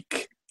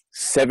week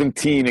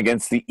 17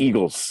 against the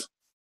Eagles.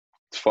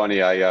 It's funny.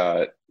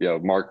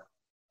 Mark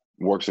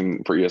works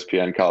for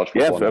ESPN college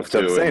football. Yeah, that's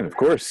what I'm saying, of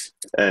course.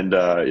 And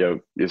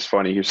it's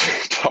funny. He was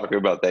talking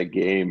about that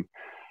game,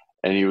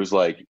 and he was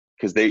like,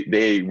 because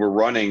they were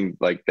running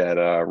like that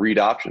read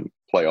option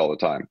play all the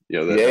time.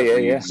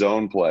 That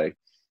zone play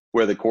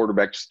where the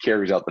quarterback just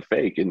carries out the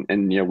fake,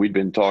 and we'd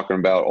been talking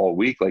about all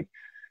week, like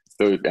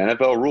the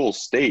NFL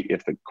rules state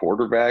if the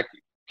quarterback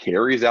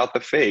carries out the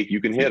fake, you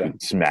can hit him,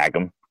 smack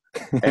him.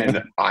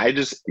 And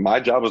my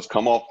job was to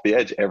come off the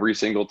edge every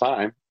single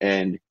time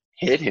and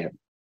hit him.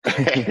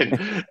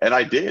 and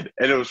I did.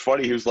 And it was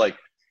funny. He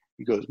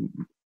goes,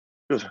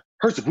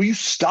 Herzog, will you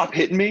stop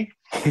hitting me?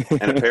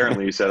 And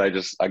apparently he said,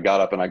 I got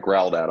up and I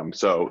growled at him.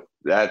 So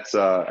that's,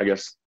 I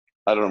guess,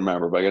 I don't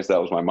remember, but I guess that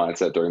was my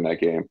mindset during that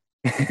game.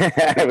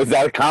 Was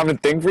that a common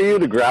thing for you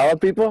to growl at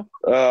people?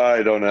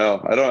 I don't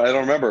know. I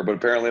don't remember, but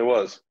apparently it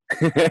was.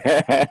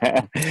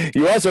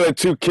 You also had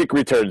 2 kick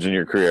returns in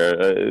your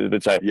career,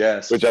 which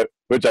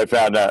I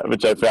found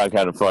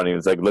kind of funny.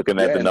 It's like looking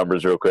at the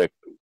numbers real quick.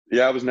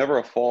 Yeah, I was never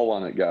a fall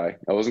on it guy.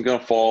 I wasn't going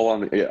to fall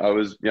on it. I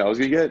was going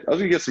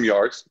to get some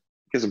yards,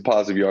 get some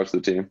positive yards to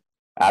the team.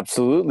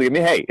 Absolutely. I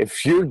mean, hey,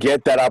 if you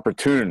get that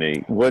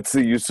opportunity, what's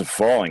the use of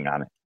falling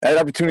on it? That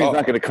opportunity is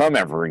not going to come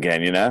ever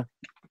again,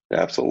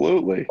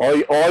 Absolutely. All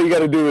you got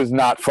to do is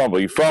not fumble.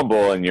 You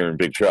fumble and you're in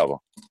big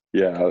trouble.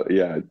 Yeah.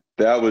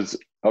 That was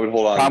 – I would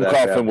hold on Tom to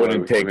that. Coughlin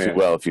wouldn't take too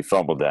well if you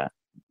fumbled that.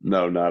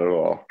 No, not at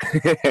all.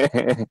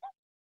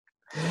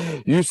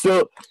 You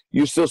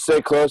still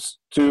stay close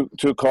to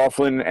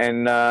Coughlin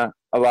and a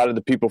lot of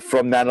the people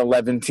from that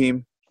 11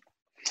 team?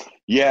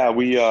 Yeah,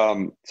 we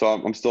so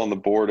I'm still on the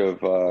board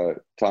of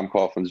Tom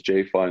Coughlin's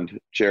J Fund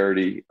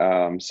charity.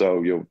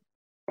 So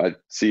I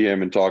see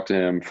him and talk to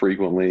him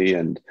frequently,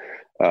 and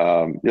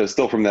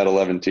still from that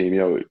 11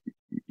 team.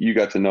 You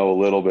got to know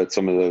a little bit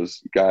some of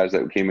those guys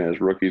that came in as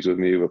rookies with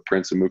me, with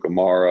Prince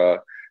Amukamara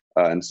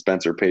and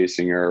Spencer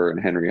Pasinger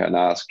and Henry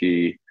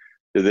Hanoski.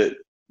 That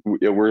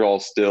we're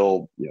all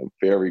still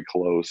very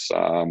close,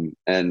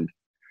 and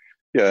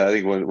I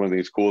think one of the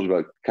things cool is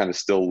about kind of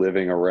still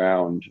living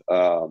around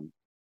the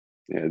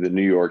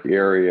New York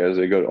area. As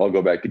I'll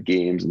go back to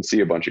games and see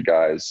a bunch of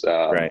guys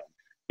right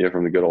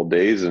from the good old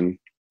days, and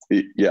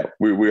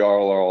we are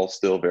all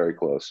still very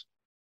close.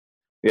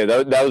 Yeah,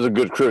 that was a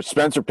good crew.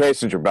 Spencer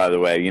Pasinger, by the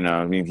way,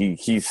 I mean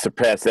he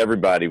surpassed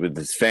everybody with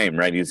his fame,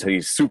 right?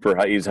 He's super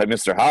high. He's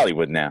Mr.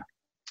 Hollywood now.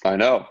 I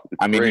know.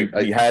 I mean,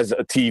 he has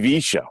a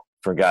TV show,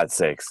 for God's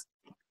sakes.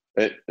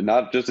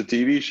 Not just a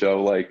TV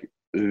show, like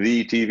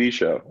the TV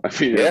show. I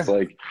mean, it's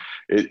like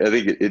I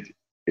think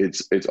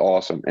it's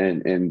awesome,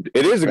 and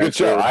it is a good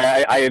show.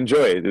 I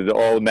enjoy it. The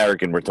All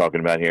American we're talking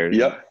about here.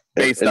 Yep.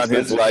 Based on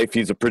his life,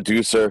 he's a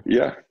producer.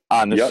 Yeah.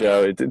 On the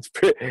show,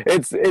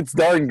 it's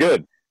darn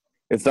good.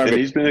 It's darn good.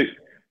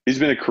 He's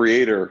been a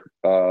creator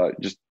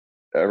just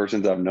ever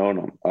since I've known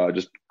him.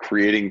 Just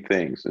creating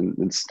things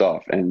and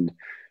stuff, and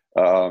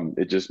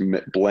it just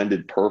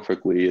blended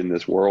perfectly in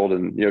this world.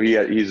 And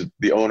he's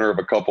the owner of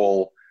a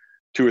couple,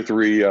 2 or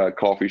 3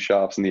 coffee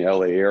shops in the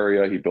LA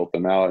area. He built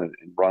them out and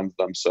runs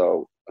them.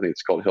 So I think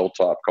it's called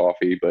Hilltop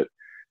Coffee. But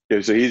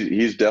yeah, so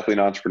he's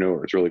definitely an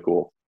entrepreneur. It's really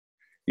cool.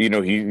 You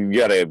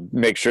got to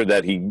make sure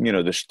that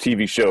this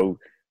TV show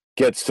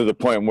gets to the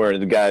point where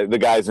the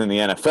guy's in the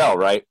NFL,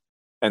 right?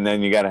 And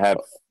then you got to have,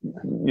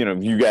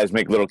 you guys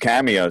make little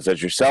cameos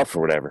as yourself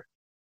or whatever.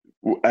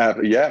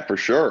 Yeah, for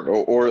sure.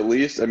 Or at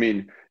least, I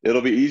mean,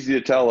 it'll be easy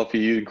to tell if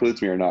he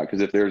includes me or not.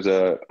 Because if there's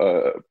a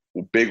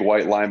big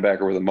white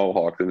linebacker with a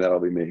mohawk, then that'll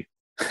be me.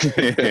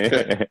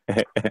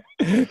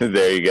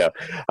 There you go.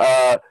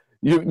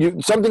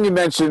 You something you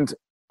mentioned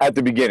at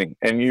the beginning,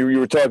 and you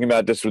were talking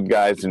about this with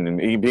guys and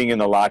being in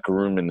the locker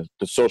room and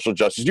the social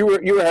justice. You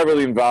were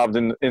heavily involved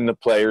in the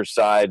players'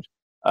 side,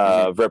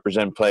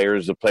 represent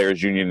players, the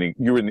players' union.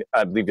 You were,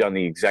 I believe, on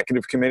the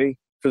executive committee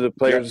for the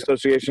Players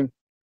Association.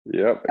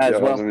 Yep. Well. I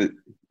was on the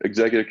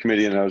executive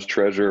committee, and I was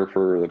treasurer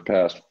for the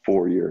past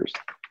 4 years.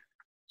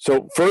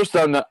 So first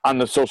on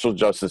the social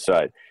justice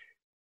side,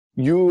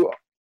 you,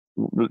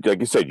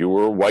 like you said, you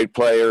were a white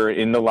player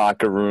in the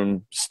locker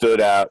room,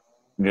 stood out,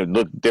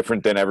 looked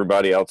different than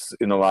everybody else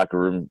in the locker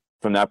room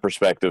from that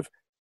perspective.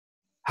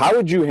 How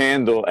would you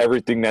handle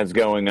everything that's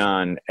going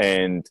on,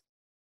 and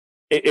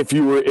if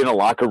you were in a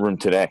locker room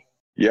today?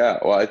 Yeah,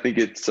 well, I think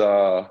it's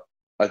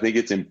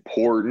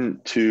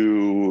important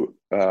to,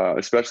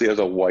 especially as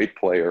a white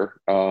player,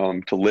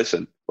 to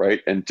listen,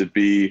 right, and to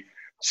be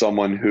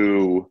someone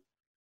who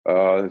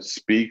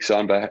speaks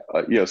up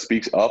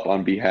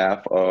on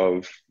behalf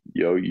of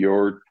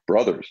your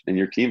brothers and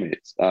your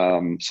teammates.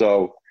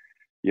 So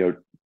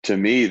to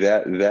me,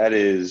 that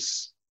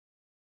is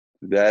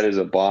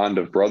a bond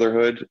of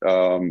brotherhood.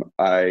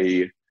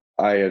 I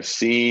have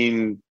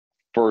seen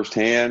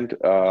firsthand,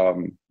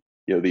 the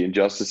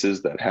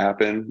injustices that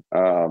happen.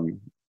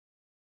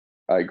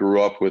 I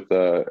grew up with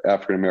a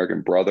African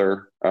American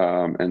brother,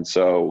 and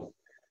so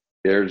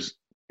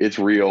it's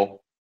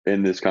real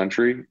in this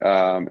country,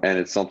 and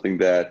it's something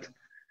that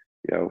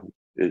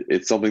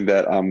it's something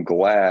that I'm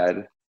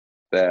glad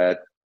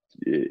that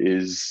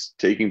is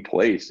taking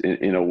place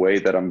in a way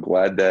that I'm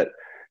glad that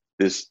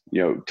this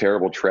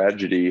terrible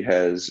tragedy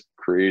has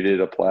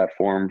created a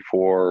platform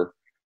for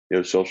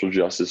social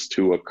justice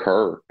to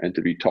occur and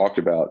to be talked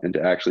about and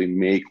to actually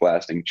make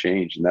lasting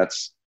change. And I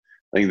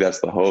think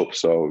that's the hope.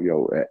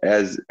 So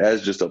as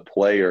just a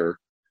player,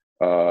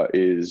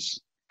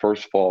 is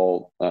first of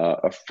all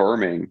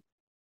affirming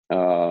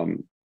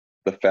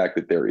the fact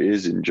that there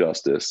is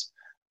injustice,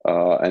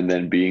 and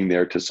then being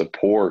there to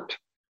support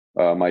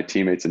my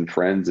teammates and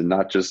friends, and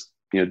not just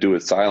do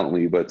it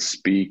silently, but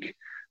speak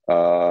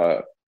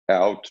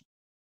out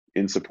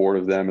in support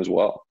of them as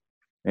well.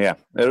 Yeah,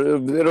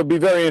 it'll be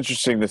very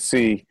interesting to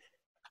see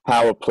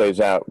how it plays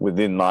out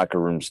within locker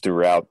rooms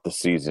throughout the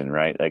season,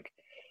 right? Like,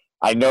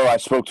 I know I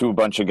spoke to a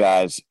bunch of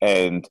guys,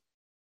 and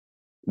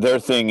their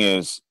thing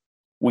is,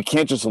 we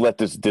can't just let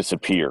this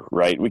disappear,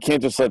 right? We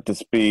can't just let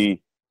this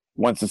be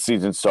once the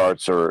season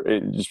starts, or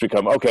it just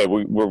become, okay,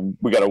 we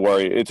got to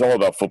worry. It's all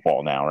about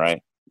football now,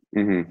 right?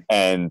 Mm-hmm.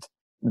 And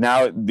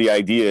now the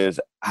idea is,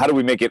 how do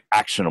we make it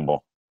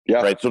actionable?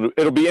 Yeah. Right. So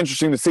it'll be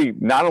interesting to see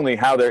not only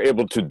how they're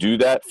able to do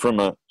that from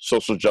a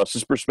social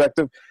justice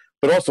perspective,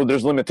 but also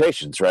there's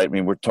limitations, right? I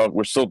mean,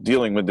 we're still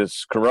dealing with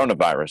this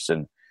coronavirus,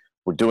 and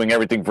we're doing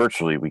everything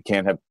virtually. We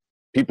can't have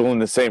people in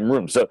the same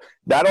room. So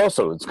that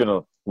also is going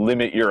to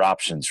limit your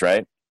options,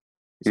 right?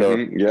 So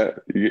Yeah,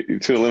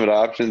 to limit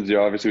options,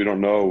 obviously we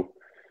don't know,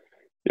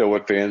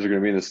 what fans are going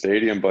to be in the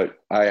stadium, but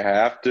I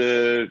have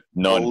to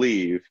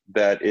believe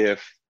that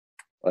if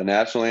a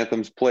national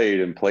anthem's played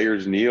and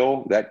players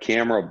kneel, that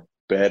camera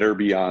better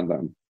be on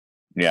them.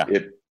 Yeah.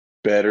 It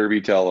better be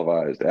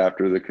televised,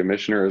 after the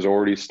commissioner has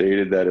already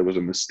stated that it was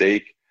a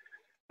mistake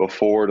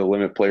before to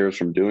limit players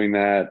from doing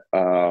that.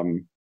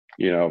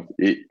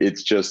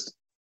 It's just,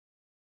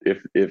 if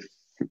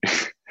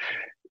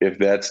if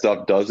that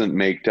stuff doesn't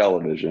make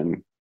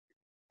television,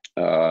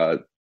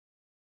 it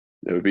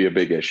would be a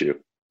big issue.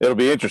 It'll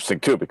be interesting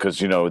too, because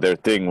their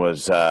thing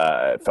was,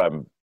 if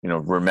I'm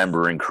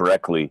remembering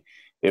correctly,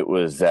 it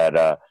was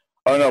that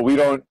we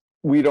don't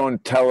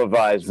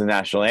televise the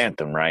national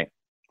anthem, right?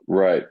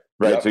 Right.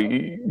 Right.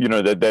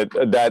 Yep.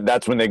 So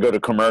that's when they go to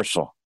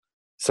commercial.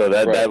 So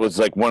that was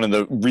like one of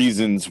the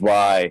reasons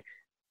why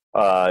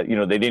they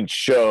didn't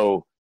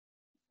show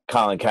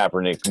Colin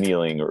Kaepernick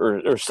kneeling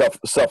or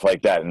stuff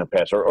like that in the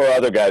past, or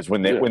other guys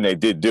when they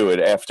did do it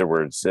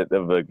afterwards.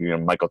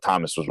 Michael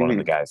Thomas was one of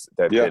the guys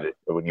that did it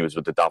when he was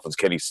with the Dolphins.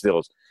 Kenny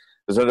Stills.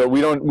 So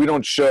we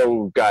don't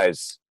show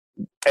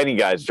any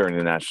guys during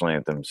the national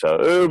anthem. So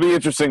it'll be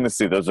interesting to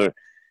see. Those are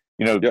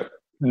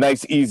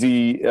nice,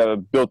 easy,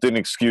 built-in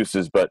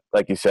excuses. But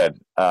like you said,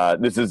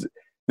 this is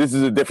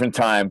a different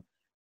time,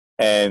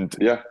 and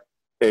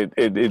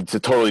it's a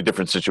totally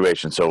different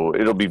situation. So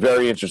it'll be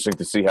very interesting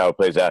to see how it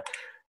plays out.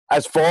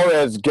 As far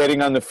as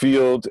getting on the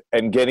field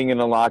and getting in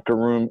the locker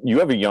room, you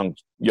have a young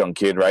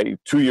kid, right?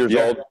 2 years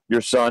old, your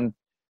son,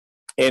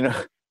 and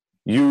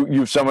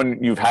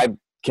you've had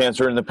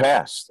cancer in the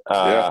past.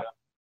 How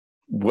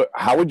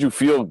would you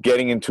feel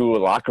getting into a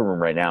locker room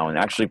right now and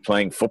actually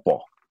playing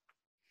football?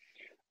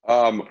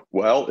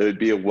 Well, it would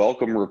be a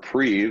welcome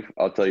reprieve.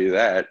 I'll tell you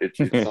that. It's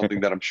something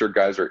that I'm sure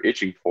guys are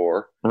itching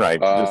for. Right.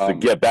 Just to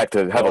get back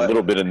to have a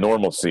little bit of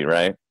normalcy,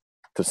 right?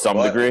 To some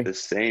degree. At the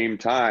same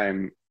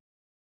time,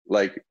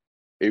 like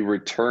a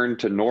return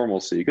to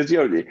normalcy. Because,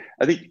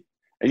 I think,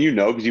 and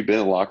because you've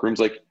been in locker rooms,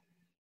 like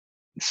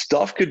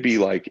stuff could be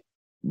like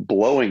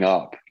blowing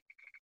up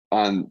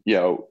on,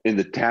 in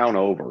the town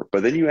over.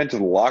 But then you enter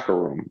the locker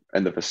room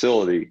and the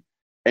facility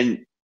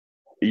and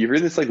you're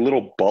in this like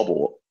little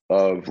bubble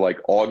of like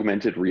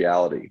augmented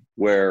reality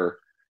where,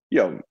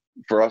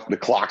 for us, the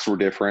clocks were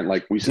different.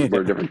 Like we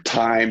were a different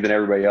time than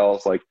everybody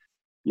else. Like,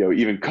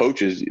 even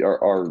coaches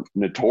are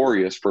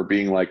notorious for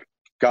being like,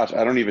 gosh,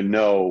 I don't even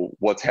know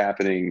what's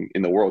happening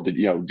in the world. Did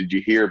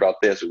you hear about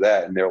this or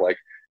that? And they're like,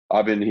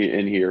 I've been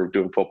in here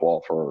doing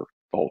football for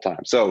the whole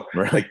time. So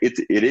right. Like,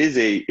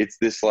 it's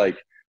this like,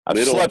 I've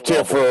slept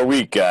here for a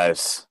week,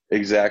 guys.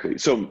 Exactly.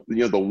 So,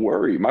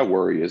 my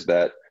worry is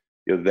that,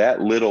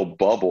 that little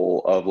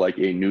bubble of like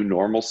a new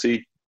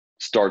normalcy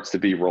starts to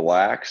be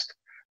relaxed.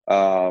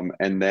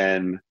 And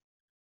then,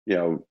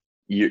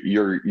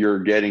 you're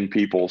getting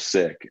people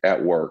sick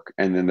at work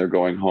and then they're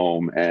going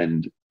home.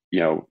 And,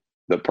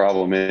 the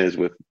problem is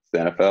with the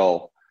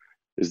NFL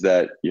is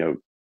that,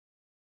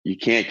 you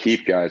can't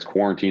keep guys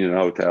quarantined in a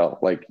hotel.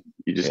 Like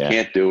you just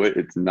can't do it.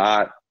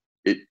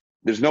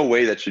 There's no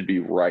way that should be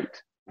right.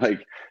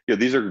 Like,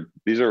 these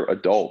are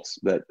adults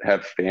that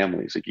have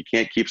families. Like you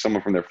can't keep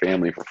someone from their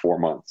family for 4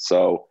 months.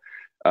 So,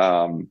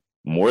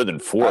 more than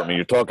 4. I mean,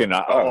 you're talking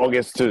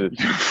August to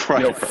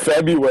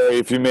February.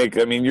 If you make,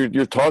 I mean,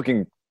 you're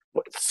talking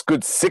it's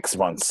good 6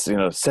 months.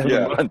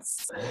 7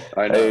 months.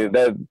 I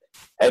know.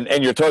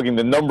 And you're talking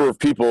the number of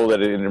people that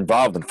are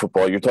involved in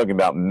football. You're talking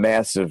about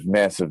massive,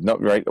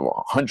 right?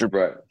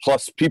 100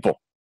 plus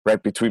people,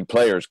 right, between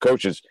players,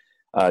 coaches,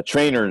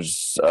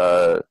 trainers,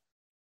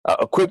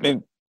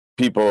 equipment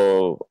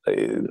people.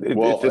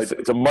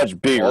 It's a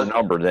much bigger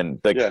number than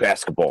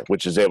basketball,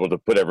 which is able to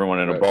put everyone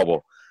in a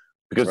bubble.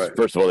 Because,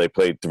 first of all, they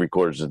played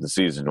 3/4 of the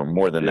season or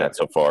more than that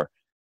so far.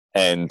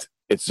 And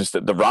it's just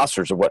that the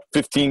rosters are,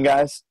 15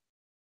 guys?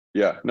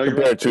 Yeah. No,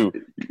 compared to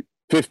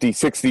 50,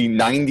 60,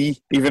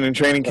 90 even in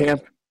training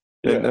camp.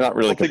 They're not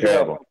really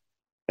comparable.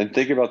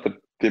 Think about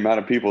the amount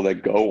of people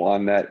that go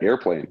on that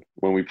airplane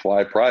when we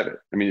fly private.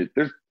 I mean,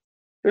 there's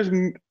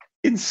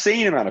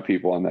insane amount of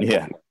people on that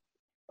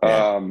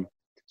plane.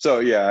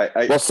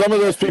 Well, some of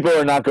those people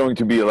are not going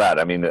to be allowed.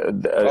 I mean,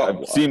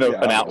 I've seen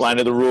an outline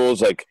of the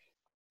rules. Like,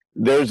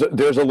 there's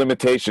a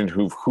limitation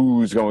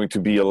who's going to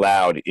be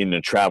allowed in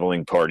a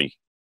traveling party.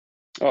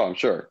 Oh, I'm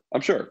sure.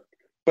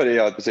 But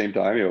at the same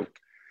time,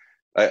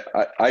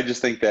 I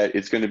just think that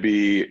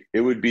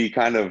it would be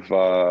kind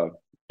of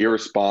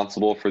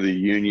irresponsible for the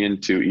union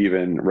to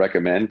even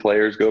recommend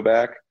players go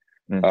back.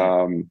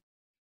 Mm-hmm.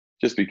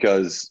 Just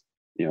because,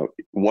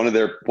 one of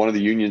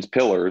the union's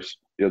pillars,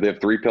 they have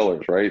 3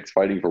 pillars, right? It's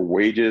fighting for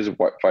wages,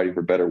 fighting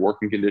for better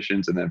working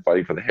conditions, and then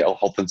fighting for the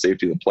health and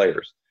safety of the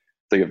players.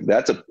 Like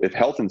if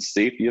health and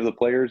safety of the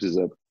players is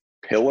a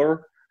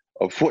pillar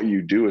of what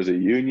you do as a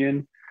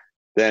union,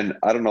 then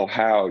I don't know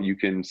how you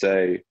can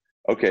say,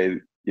 okay,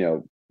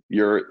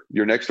 your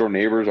next door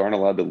neighbors aren't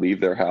allowed to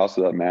leave their house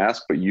without a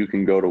mask, but you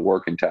can go to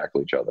work and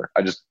tackle each other.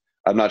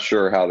 I'm not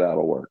sure how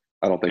that'll work.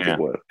 I don't think it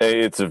would.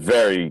 It's a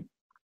very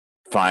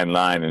fine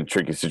line and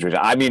tricky situation.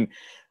 I mean,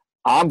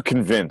 I'm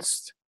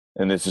convinced,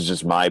 and this is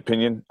just my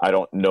opinion, I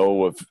don't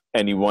know of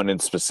anyone in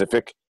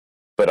specific,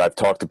 but I've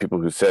talked to people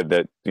who said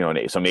that,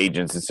 some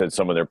agents have said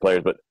some of their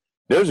players, but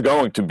there's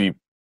going to be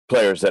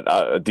players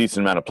a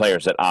decent amount of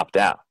players that opt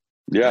out.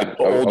 Yeah. Like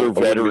older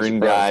veteran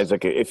guys.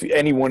 Like if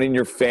anyone in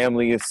your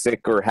family is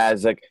sick or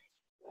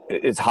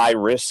is high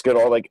risk at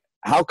all, like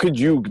how could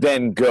you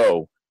then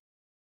go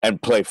and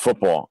play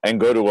football and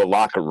go to a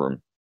locker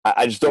room?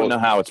 I just don't know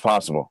how it's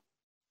possible.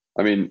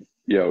 I mean,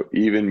 I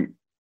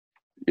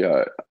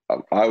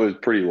was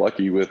pretty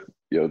lucky with,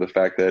 the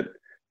fact that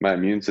my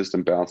immune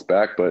system bounced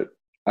back, but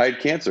I had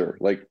cancer.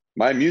 Like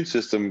my immune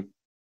system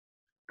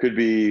could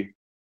be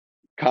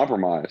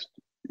compromised,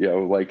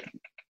 like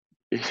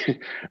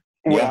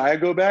would I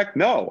go back?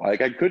 No,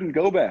 like I couldn't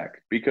go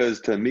back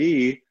because to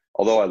me,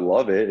 although I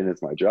love it and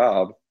it's my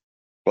job,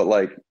 but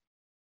like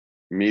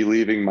me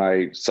leaving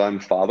my son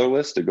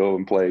fatherless to go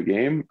and play a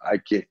game, I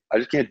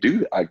just can't do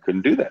that. I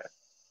couldn't do that.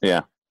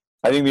 Yeah.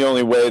 I think the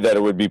only way that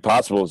it would be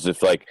possible is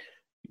if like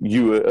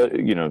you,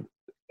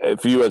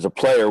 if you as a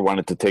player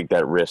wanted to take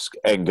that risk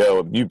and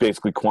go, you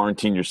basically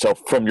quarantine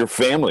yourself from your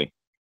family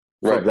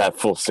for that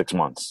full 6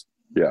 months.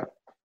 Yeah.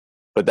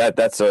 But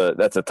that's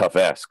a tough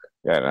ask.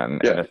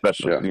 And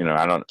especially,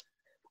 I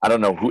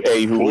don't know who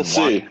would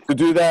want to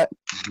do that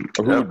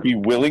or who would be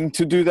willing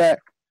to do that.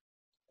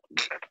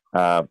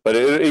 But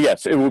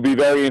it will be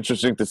very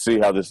interesting to see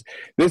how this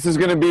is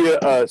going to be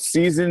a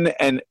season,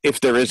 and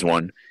if there is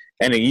one,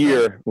 and a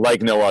year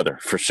like no other,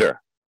 for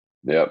sure.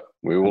 Yep,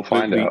 we will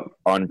find out.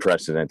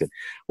 Unprecedented.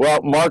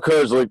 Well, Mark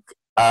Herzlich,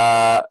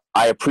 I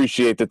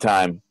appreciate the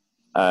time,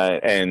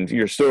 and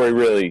your story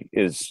really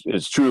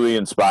is truly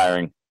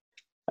inspiring.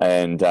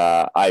 And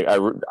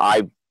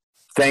I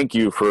thank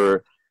you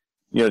for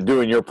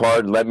doing your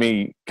part. Let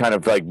me kind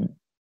of like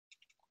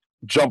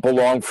jump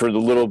along for the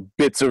little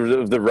bits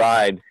of the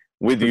ride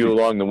with you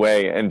along the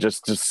way, and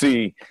just to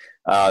see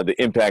the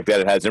impact that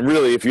it has. And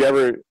really, if you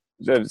ever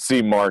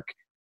see Mark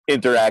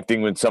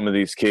interacting with some of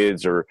these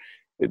kids, or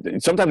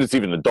sometimes it's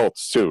even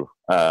adults too,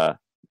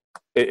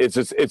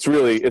 it's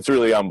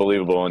really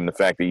unbelievable. And the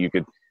fact that you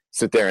could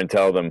sit there and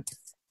tell them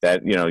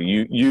that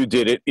you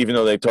did it, even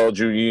though they told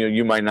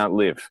you might not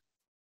live,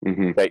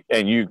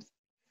 and you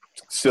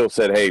still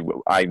said, "Hey,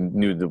 I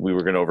knew that we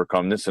were going to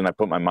overcome this, and I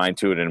put my mind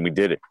to it, and we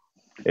did it."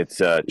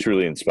 It's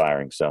truly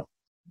inspiring. So,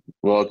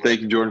 well,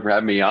 thank you, Jordan, for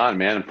having me on,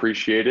 man.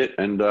 Appreciate it,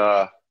 and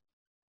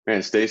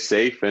man, stay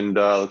safe, and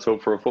let's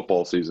hope for a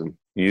football season.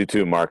 You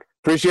too, Mark.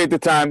 Appreciate the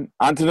time.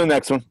 On to the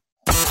next one.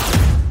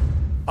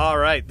 All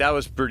right, that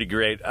was pretty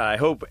great. I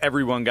hope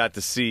everyone got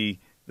to see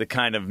the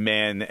kind of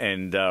man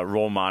and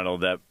role model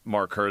that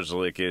Mark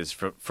Herzlich is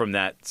from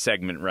that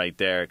segment right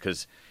there,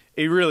 because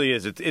it really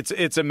is.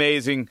 It's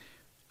amazing.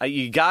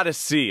 You got to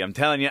see. I'm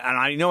telling you, and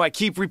I know I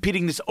keep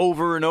repeating this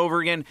over and over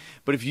again,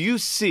 but if you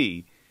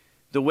see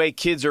the way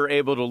kids are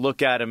able to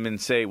look at him and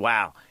say,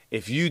 wow,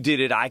 if you did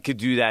it, I could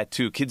do that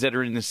too. Kids that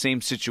are in the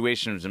same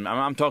situation as him.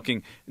 I'm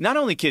talking not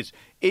only kids,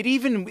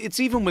 it's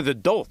even with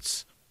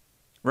adults,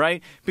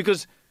 right?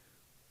 Because,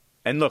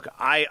 and look,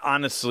 I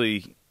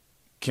honestly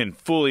can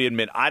fully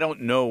admit I don't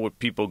know what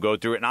people go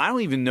through, and I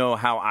don't even know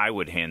how I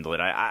would handle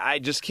it. I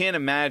just can't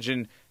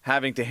imagine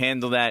having to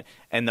handle that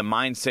and the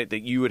mindset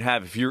that you would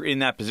have if you're in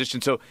that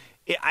position. So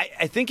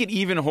I think it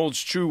even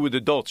holds true with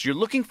adults. You're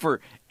looking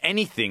for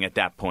anything at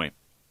that point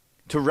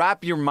to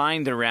wrap your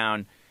mind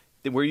around,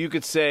 where you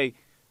could say,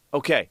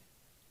 okay,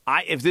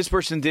 if this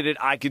person did it,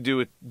 I could do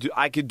it.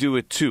 I could do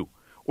it too,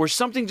 or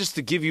something just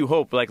to give you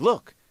hope. Like,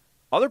 look,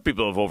 other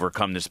people have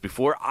overcome this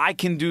before. I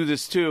can do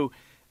this too.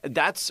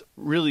 That's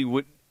really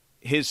what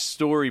his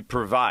story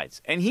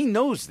provides, and he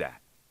knows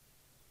that,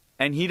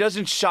 and he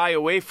doesn't shy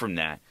away from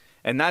that.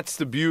 And that's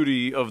the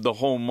beauty of the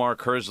whole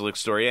Mark Herzlich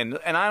story. And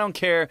I don't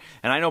care.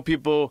 And I know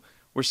people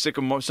were sick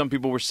of. Some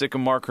people were sick of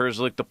Mark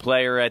Herzlich, the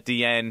player at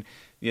the end.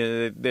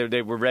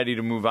 They were ready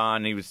to move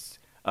on. He was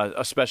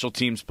a special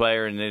teams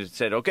player, and they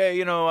said,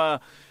 okay,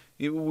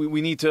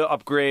 we need to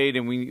upgrade,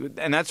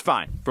 and that's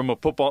fine from a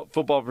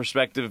football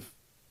perspective.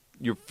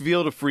 You're free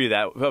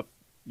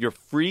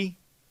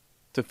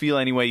to feel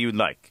any way you'd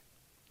like.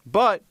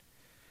 But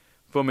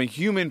from a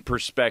human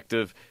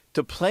perspective,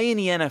 to play in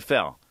the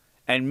NFL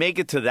and make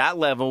it to that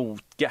level,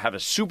 have a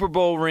Super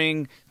Bowl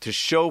ring to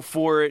show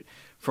for it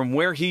from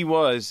where he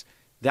was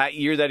that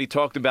year that he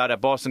talked about at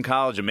Boston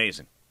College,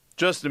 amazing.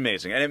 Just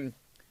amazing. And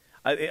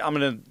I'm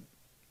going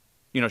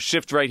to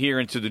shift right here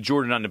into the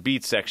Jordan on the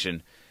Beat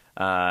section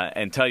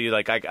and tell you,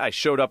 like, I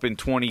showed up in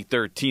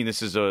 2013.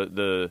 This is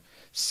the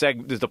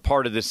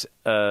part of this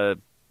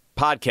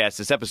podcast,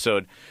 this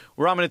episode,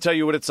 where I'm going to tell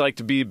you what it's like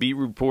to be a beat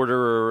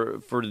reporter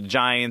for the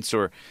Giants,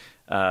 or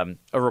a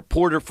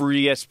reporter for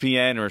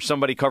ESPN, or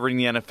somebody covering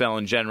the NFL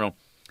in general.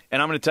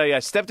 And I'm going to tell you, I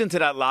stepped into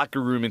that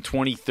locker room in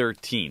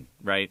 2013,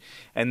 right?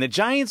 And the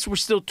Giants were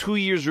still 2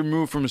 years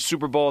removed from a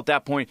Super Bowl at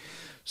that point.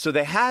 So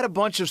they had a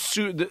bunch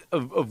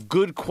of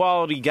good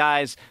quality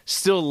guys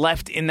still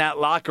left in that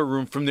locker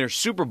room from their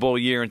Super Bowl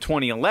year in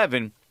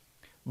 2011.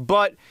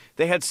 But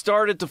they had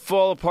started to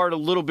fall apart a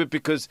little bit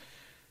because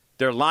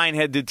their line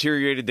had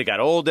deteriorated. They got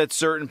old at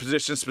certain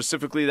positions,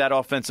 specifically that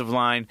offensive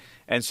line.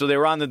 And so they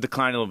were on the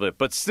decline a little bit.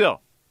 But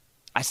still,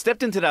 I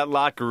stepped into that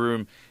locker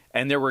room,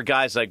 and there were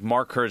guys like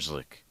Mark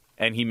Herzlich.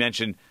 And he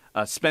mentioned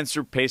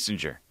Spencer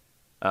Pasinger,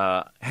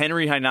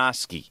 Henry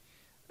Hynoski.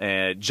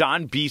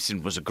 John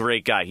Beeson was a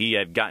great guy. He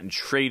had gotten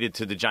traded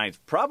to the Giants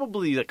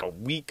probably like a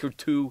week or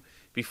two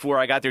before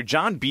I got there.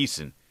 John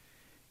Beeson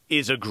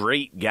is a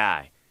great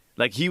guy.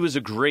 Like, he was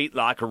a great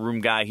locker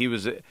room guy. He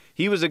was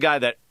a guy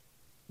that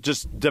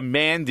just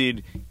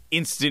demanded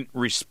instant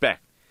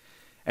respect.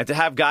 And to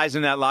have guys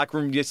in that locker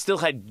room, you still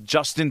had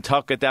Justin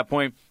Tuck at that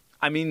point.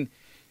 I mean,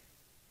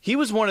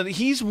 he's one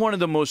of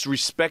the most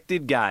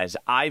respected guys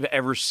I've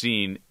ever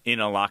seen in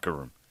a locker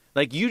room.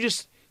 Like,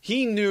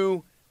 he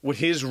knew what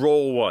his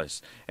role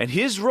was. And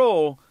his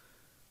role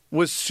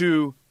was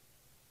to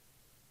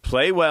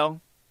play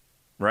well,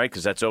 right?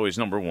 Because that's always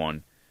number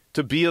one.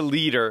 To be a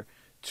leader,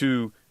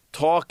 to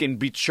talk and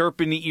be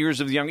chirping the ears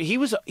of the young. He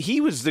was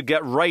the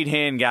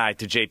right-hand guy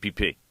to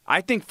JPP.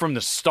 I think from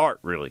the start,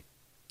 really.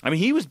 I mean,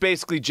 he was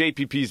basically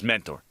JPP's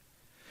mentor.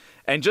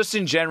 And just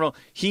in general,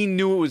 he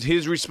knew it was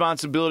his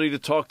responsibility to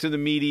talk to the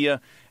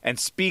media and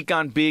speak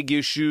on big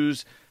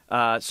issues.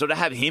 So to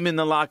have him in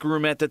the locker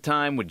room at the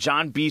time with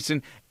John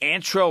Beeson,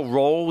 Antrell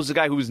Roll was a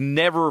guy who was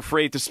never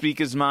afraid to speak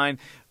his mind,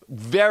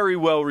 very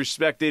well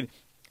respected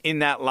in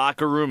that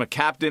locker room, a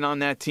captain on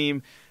that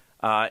team.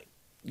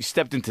 You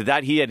stepped into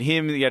that. He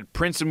had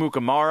Prince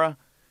Amukamara,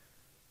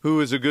 who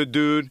is a good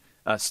dude,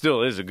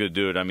 still is a good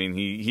dude. I mean,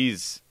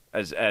 he's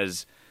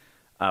as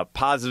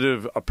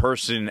positive a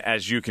person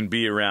as you can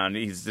be around.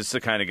 He's just the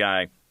kind of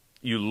guy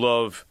you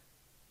love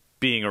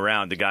being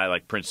around, a guy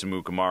like Prince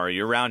Amukamara.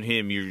 You're around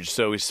him, you're just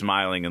always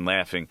smiling and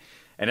laughing.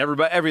 And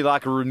every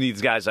locker room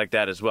needs guys like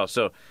that as well.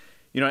 So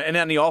And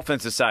on the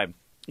offensive side,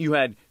 you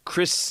had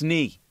Chris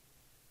Snee,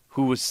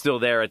 who was still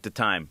there at the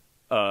time.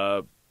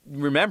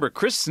 Remember,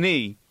 Chris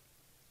Snee,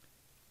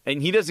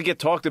 and he doesn't get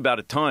talked about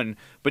a ton,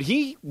 but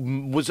he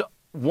was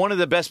one of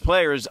the best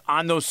players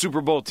on those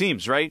Super Bowl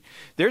teams, right?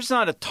 There's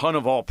not a ton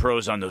of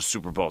all-pros on those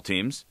Super Bowl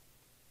teams,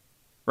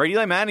 right?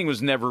 Eli Manning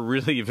was never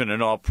really even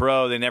an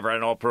all-pro. They never had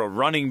an all-pro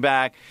running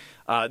back.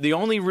 The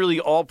only really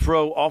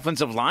all-pro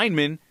offensive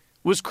lineman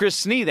was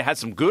Chris Snee. They had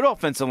some good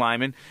offensive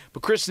linemen,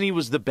 but Chris Snee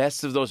was the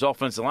best of those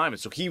offensive linemen,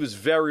 so he was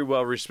very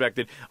well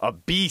respected. A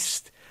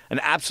beast, an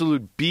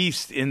absolute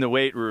beast in the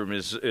weight room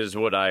is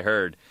what I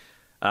heard.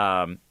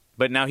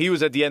 But now he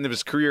was at the end of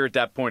his career at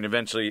that point,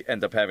 eventually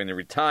ended up having to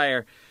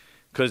retire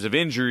because of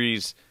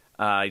injuries.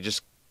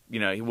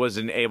 He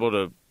wasn't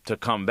able to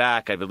come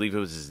back. I believe it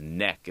was his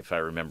neck, if I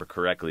remember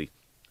correctly.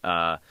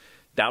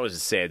 That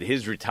was sad.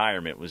 His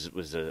retirement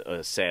was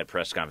a sad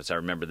press conference. I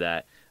remember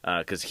that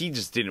because he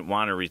just didn't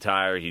want to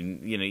retire.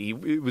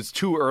 It was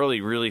too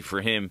early really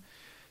for him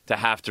to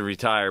have to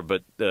retire,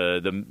 but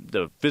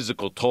the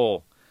physical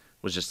toll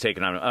was just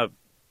taken on.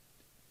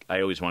 I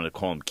always wanted to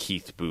call him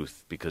Keith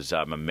Booth because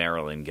I'm a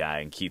Maryland guy,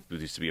 and Keith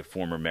Booth used to be a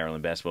former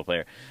Maryland basketball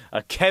player.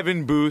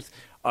 Kevin Booth,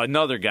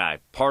 another guy,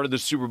 part of the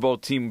Super Bowl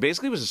team,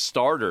 basically was a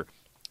starter,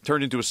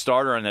 turned into a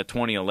starter on that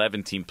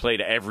 2011 team,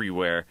 played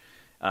everywhere.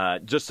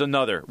 Just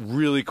another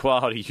really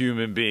quality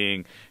human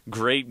being,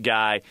 great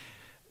guy,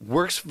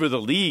 works for the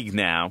league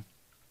now,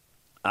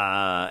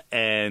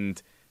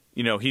 and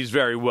he's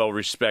very well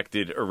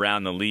respected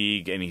around the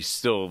league, and he's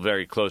still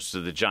very close to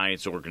the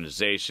Giants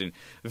organization.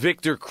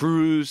 Victor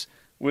Cruz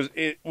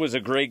was a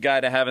great guy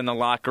to have in the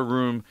locker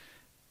room.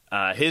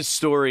 His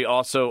story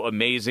also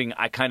amazing.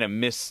 I kind of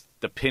missed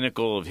the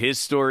pinnacle of his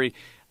story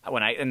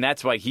and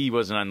that's why he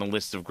wasn't on the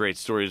list of great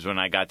stories when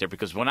I got there,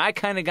 because when I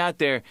kind of got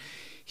there,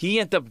 he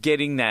ended up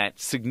getting that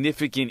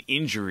significant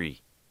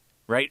injury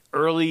right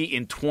early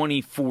in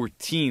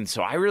 2014.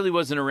 So I really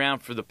wasn't around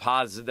for the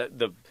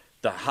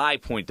high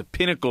point, the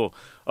pinnacle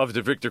of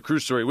the Victor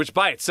Cruz story, which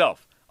by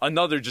itself,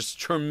 another just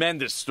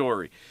tremendous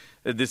story.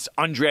 This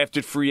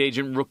undrafted free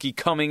agent rookie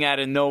coming out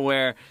of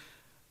nowhere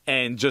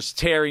and just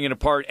tearing it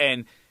apart.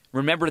 And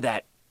remember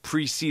that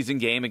preseason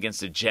game against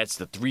the Jets,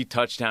 the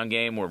 3-touchdown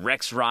game where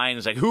Rex Ryan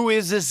was like, who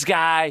is this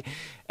guy?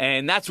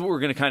 And that's what we're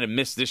going to kind of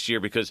miss this year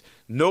because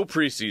no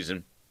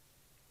preseason,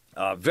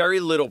 very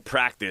little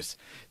practice.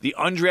 The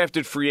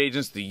undrafted free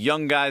agents, the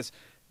young guys,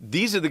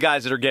 these are the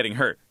guys that are getting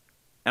hurt.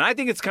 And I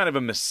think it's kind of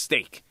a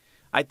mistake.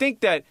 I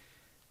think that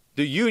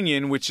the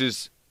union, which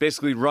is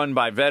basically run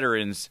by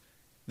veterans,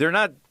 they're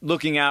not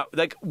looking out.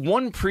 Like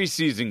one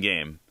preseason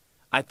game,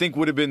 I think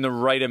would have been the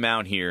right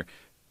amount here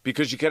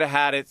because you could have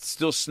had it,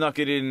 still snuck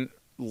it in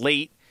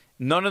late.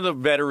 None of the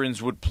veterans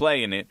would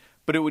play in it,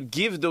 but it would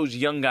give those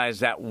young guys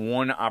that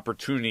one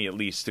opportunity at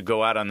least to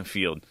go out on the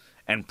field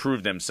and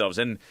prove themselves.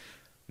 And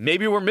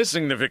maybe we're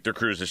missing the Victor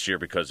Cruz this year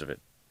because of it.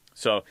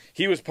 So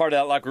he was part of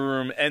that locker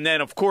room. And then,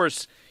 of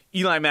course,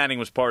 Eli Manning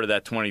was part of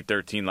that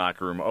 2013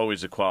 locker room,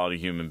 always a quality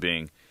human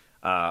being,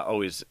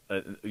 always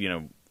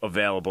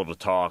available to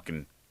talk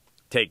and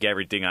take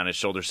everything on his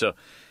shoulders. So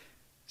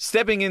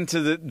stepping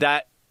into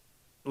that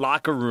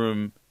locker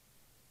room,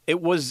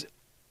 it was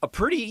a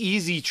pretty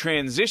easy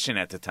transition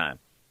at the time.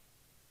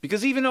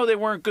 Because even though they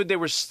weren't good, they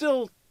were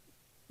still,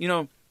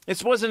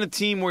 it wasn't a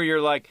team where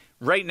you're like,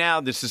 right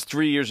now, this is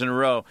 3 years in a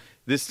row,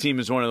 this team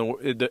is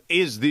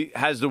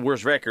has the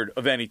worst record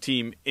of any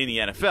team in the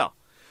NFL.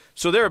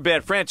 So they're a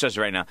bad franchise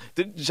right now.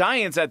 The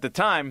Giants at the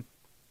time,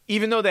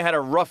 even though they had a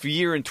rough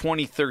year in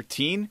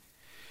 2013,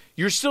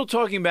 you're still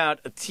talking about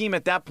a team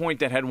at that point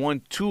that had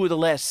won 2 of the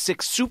last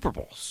 6 Super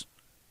Bowls.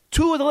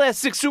 2 of the last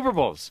 6 Super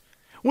Bowls,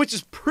 which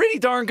is pretty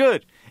darn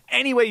good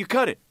any way you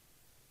cut it.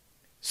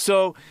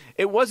 So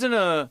it wasn't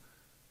an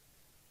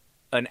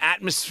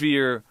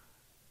atmosphere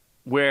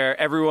where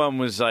everyone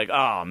was like,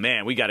 oh,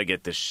 man, we got to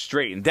get this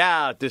straightened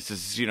out. This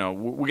is,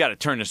 we got to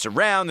turn this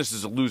around. This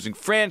is a losing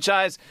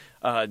franchise.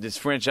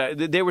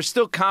 They were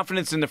still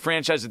confident in the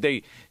franchise that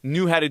they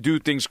knew how to do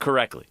things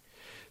correctly,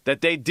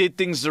 that they did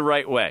things the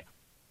right way.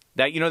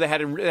 That, they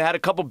had a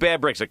couple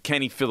bad breaks, like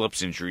Kenny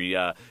Phillips' injury,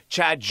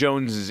 Chad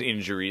Jones'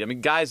 injury. I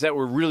mean, guys that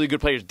were really good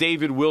players.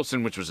 David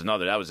Wilson, which was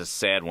another. That was a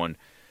sad one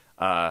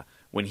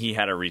when he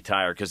had to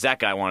retire because that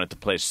guy wanted to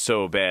play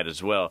so bad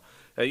as well.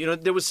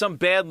 There was some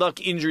bad luck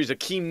injuries.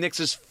 Akeem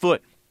Nicks'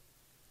 foot.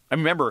 I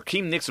remember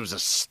Akeem Nicks was a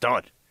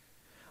stud.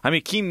 I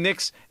mean, Akeem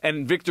Nicks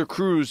and Victor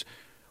Cruz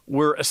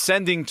were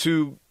ascending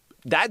to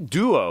that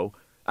duo.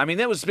 I mean,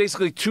 that was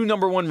basically 2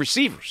 number 1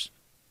 receivers,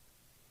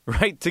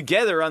 right,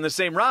 together on the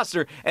same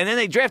roster. And then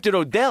they drafted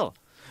Odell.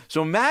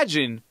 So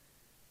imagine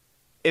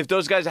if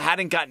those guys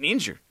hadn't gotten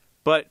injured.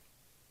 But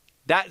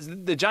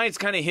the Giants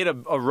kind of hit a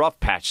rough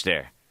patch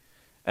there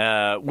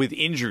with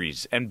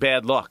injuries and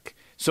bad luck.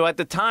 So at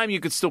the time, you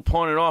could still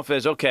pawn it off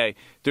as, okay,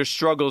 their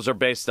struggles are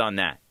based on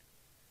that.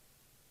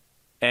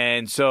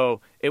 And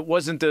so it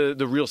wasn't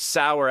the real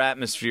sour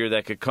atmosphere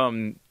that could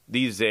come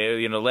these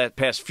days,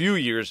 past few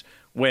years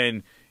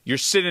when you're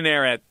sitting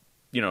there at,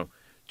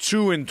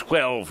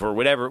 2-12 or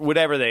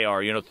whatever they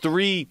are,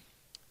 3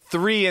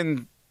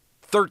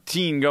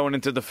 3-13 going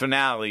into the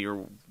finale,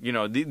 or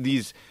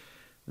these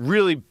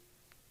really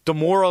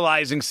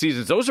demoralizing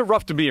seasons. Those are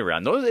rough to be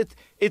around.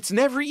 It's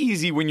never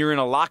easy when you're in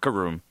a locker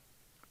room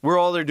where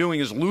all they're doing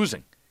is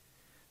losing.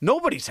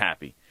 Nobody's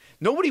happy.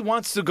 Nobody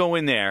wants to go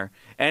in there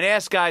and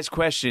ask guys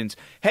questions.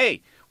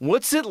 Hey,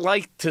 what's it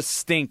like to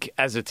stink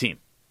as a team?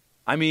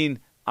 I mean,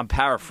 I'm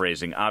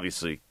paraphrasing,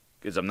 obviously,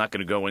 because I'm not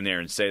going to go in there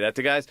and say that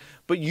to guys.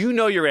 But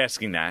you're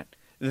asking that.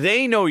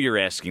 They know you're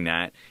asking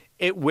that.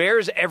 It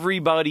wears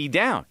everybody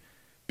down.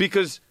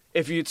 Because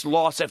if it's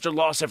loss after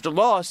loss after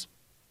loss,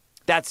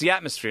 that's the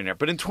atmosphere in there.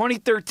 But in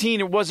 2013,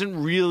 it wasn't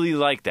really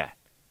like that.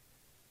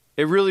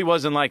 It really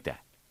wasn't like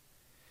that.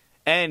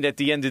 And at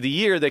the end of the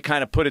year, they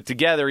kind of put it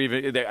together.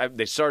 Even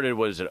they started,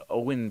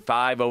 0-5,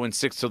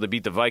 0-6 till they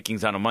beat the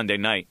Vikings on a Monday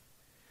night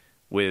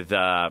with,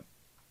 I'm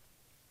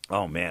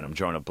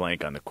drawing a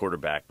blank on the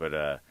quarterback.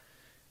 But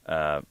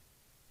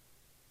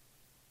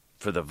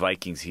for the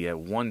Vikings, he had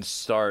one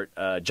start.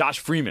 Josh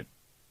Freeman.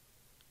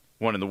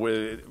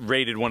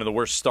 Rated one of the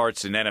worst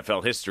starts in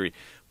NFL history.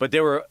 But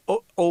they were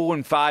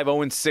 0-5,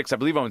 0-6, I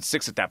believe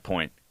 0-6 at that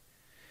point.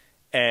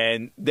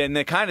 And then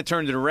they kind of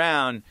turned it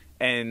around,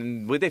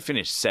 and they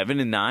finished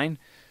 7-9?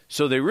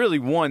 So they really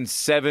won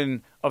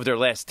 7 of their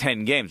last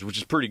 10 games, which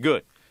is pretty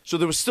good. So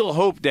there was still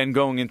hope then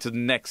going into the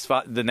next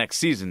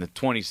season, the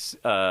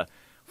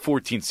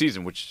 2014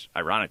 season, which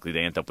ironically they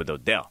ended up with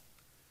Odell.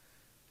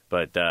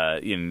 But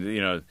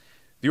the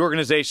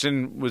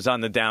organization was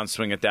on the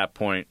downswing at that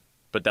point.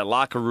 But that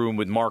locker room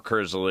with Mark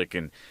Herzlich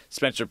and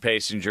Spencer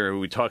Pasinger, who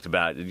we talked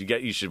about,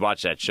 you should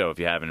watch that show if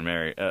you haven't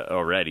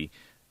already.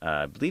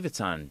 I believe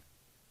it's on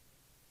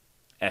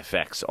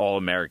FX, All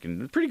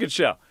American. Pretty good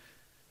show.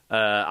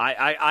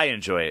 I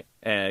enjoy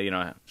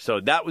it. So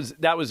that was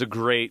a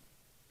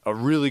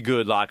really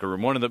good locker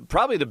room.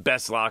 Probably the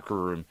best locker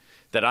room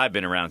that I've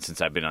been around since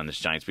I've been on this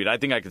Giants beat. I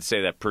think I could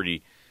say that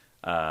pretty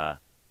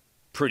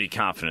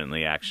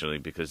confidently, actually,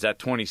 because that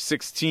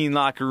 2016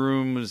 locker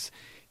room was.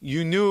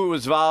 You knew it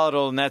was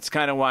volatile, and that's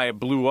kind of why it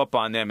blew up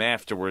on them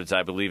afterwards,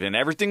 I believe. And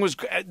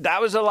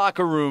that was a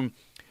locker room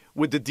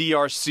with the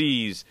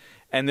DRCs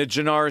and the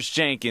Janoris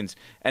Jenkins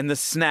and the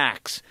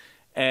Snacks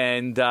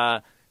and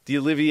the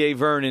Olivier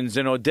Vernons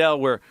and Odell,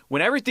 where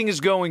when everything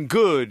is going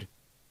good,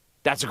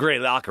 that's a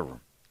great locker room.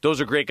 Those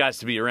are great guys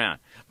to be around.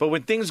 But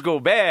when things go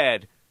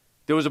bad,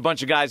 there was a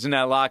bunch of guys in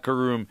that locker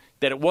room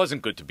that it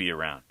wasn't good to be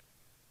around.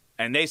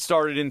 And they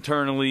started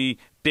internally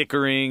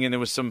bickering, and there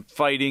was some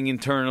fighting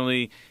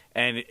internally,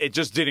 and it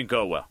just didn't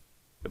go well.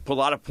 It put a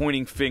lot of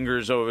pointing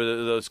fingers over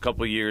those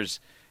couple of years,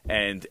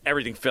 and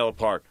everything fell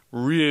apart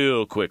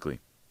real quickly.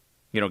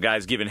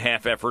 Guys giving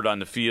half effort on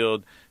the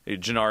field,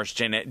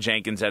 Janoris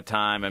Jenkins at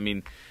time. I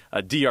mean,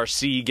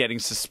 DRC getting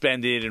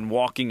suspended and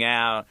walking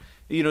out.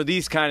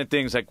 These kind of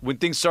things. Like when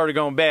things started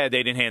going bad,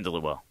 they didn't handle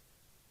it well.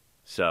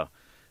 So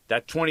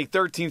that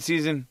 2013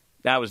 season,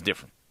 that was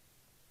different.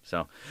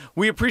 So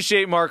we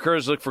appreciate Mark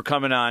Herzlich for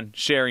coming on,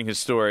 sharing his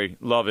story.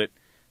 Love it.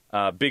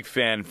 Big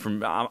fan.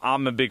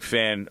 I'm a big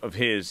fan of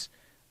his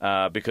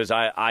because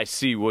I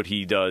see what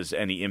he does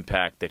and the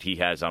impact that he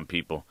has on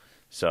people.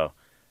 So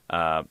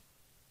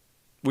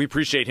we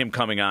appreciate him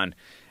coming on.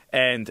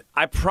 And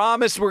I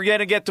promise we're going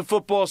to get to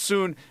football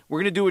soon. We're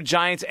going to do a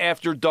Giants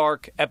After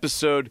Dark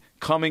episode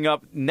coming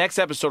up. Next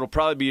episode will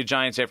probably be a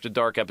Giants After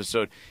Dark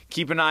episode.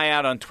 Keep an eye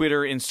out on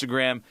Twitter,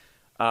 Instagram.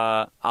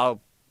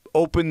 I'll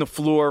open the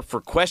floor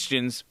for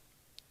questions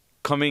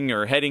coming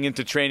or heading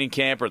into training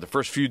camp or the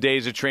first few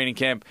days of training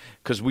camp,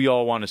 because we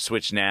all want to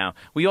switch now.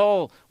 We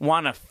all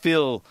want to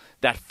fill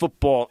that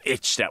football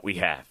itch that we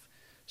have.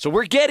 So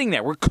we're getting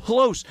there. We're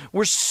close.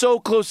 We're so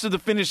close to the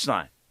finish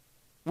line.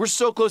 We're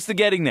so close to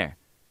getting there.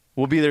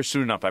 We'll be there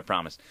soon enough, I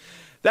promise.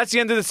 That's the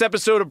end of this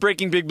episode of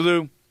Breaking Big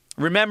Blue.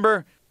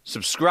 Remember,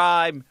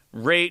 subscribe,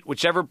 rate,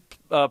 whichever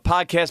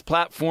podcast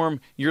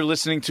platform you're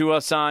listening to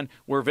us on.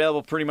 We're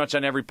available pretty much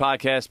on every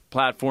podcast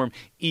platform,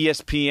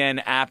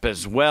 ESPN app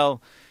as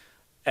well.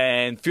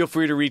 And feel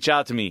free to reach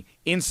out to me.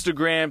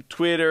 Instagram,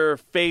 Twitter,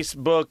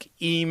 Facebook,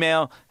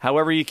 email,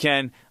 however you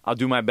can. I'll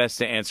do my best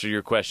to answer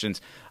your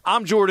questions.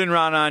 I'm Jordan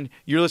Raanan.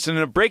 You're listening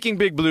to Breaking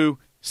Big Blue.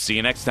 See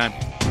you next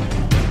time.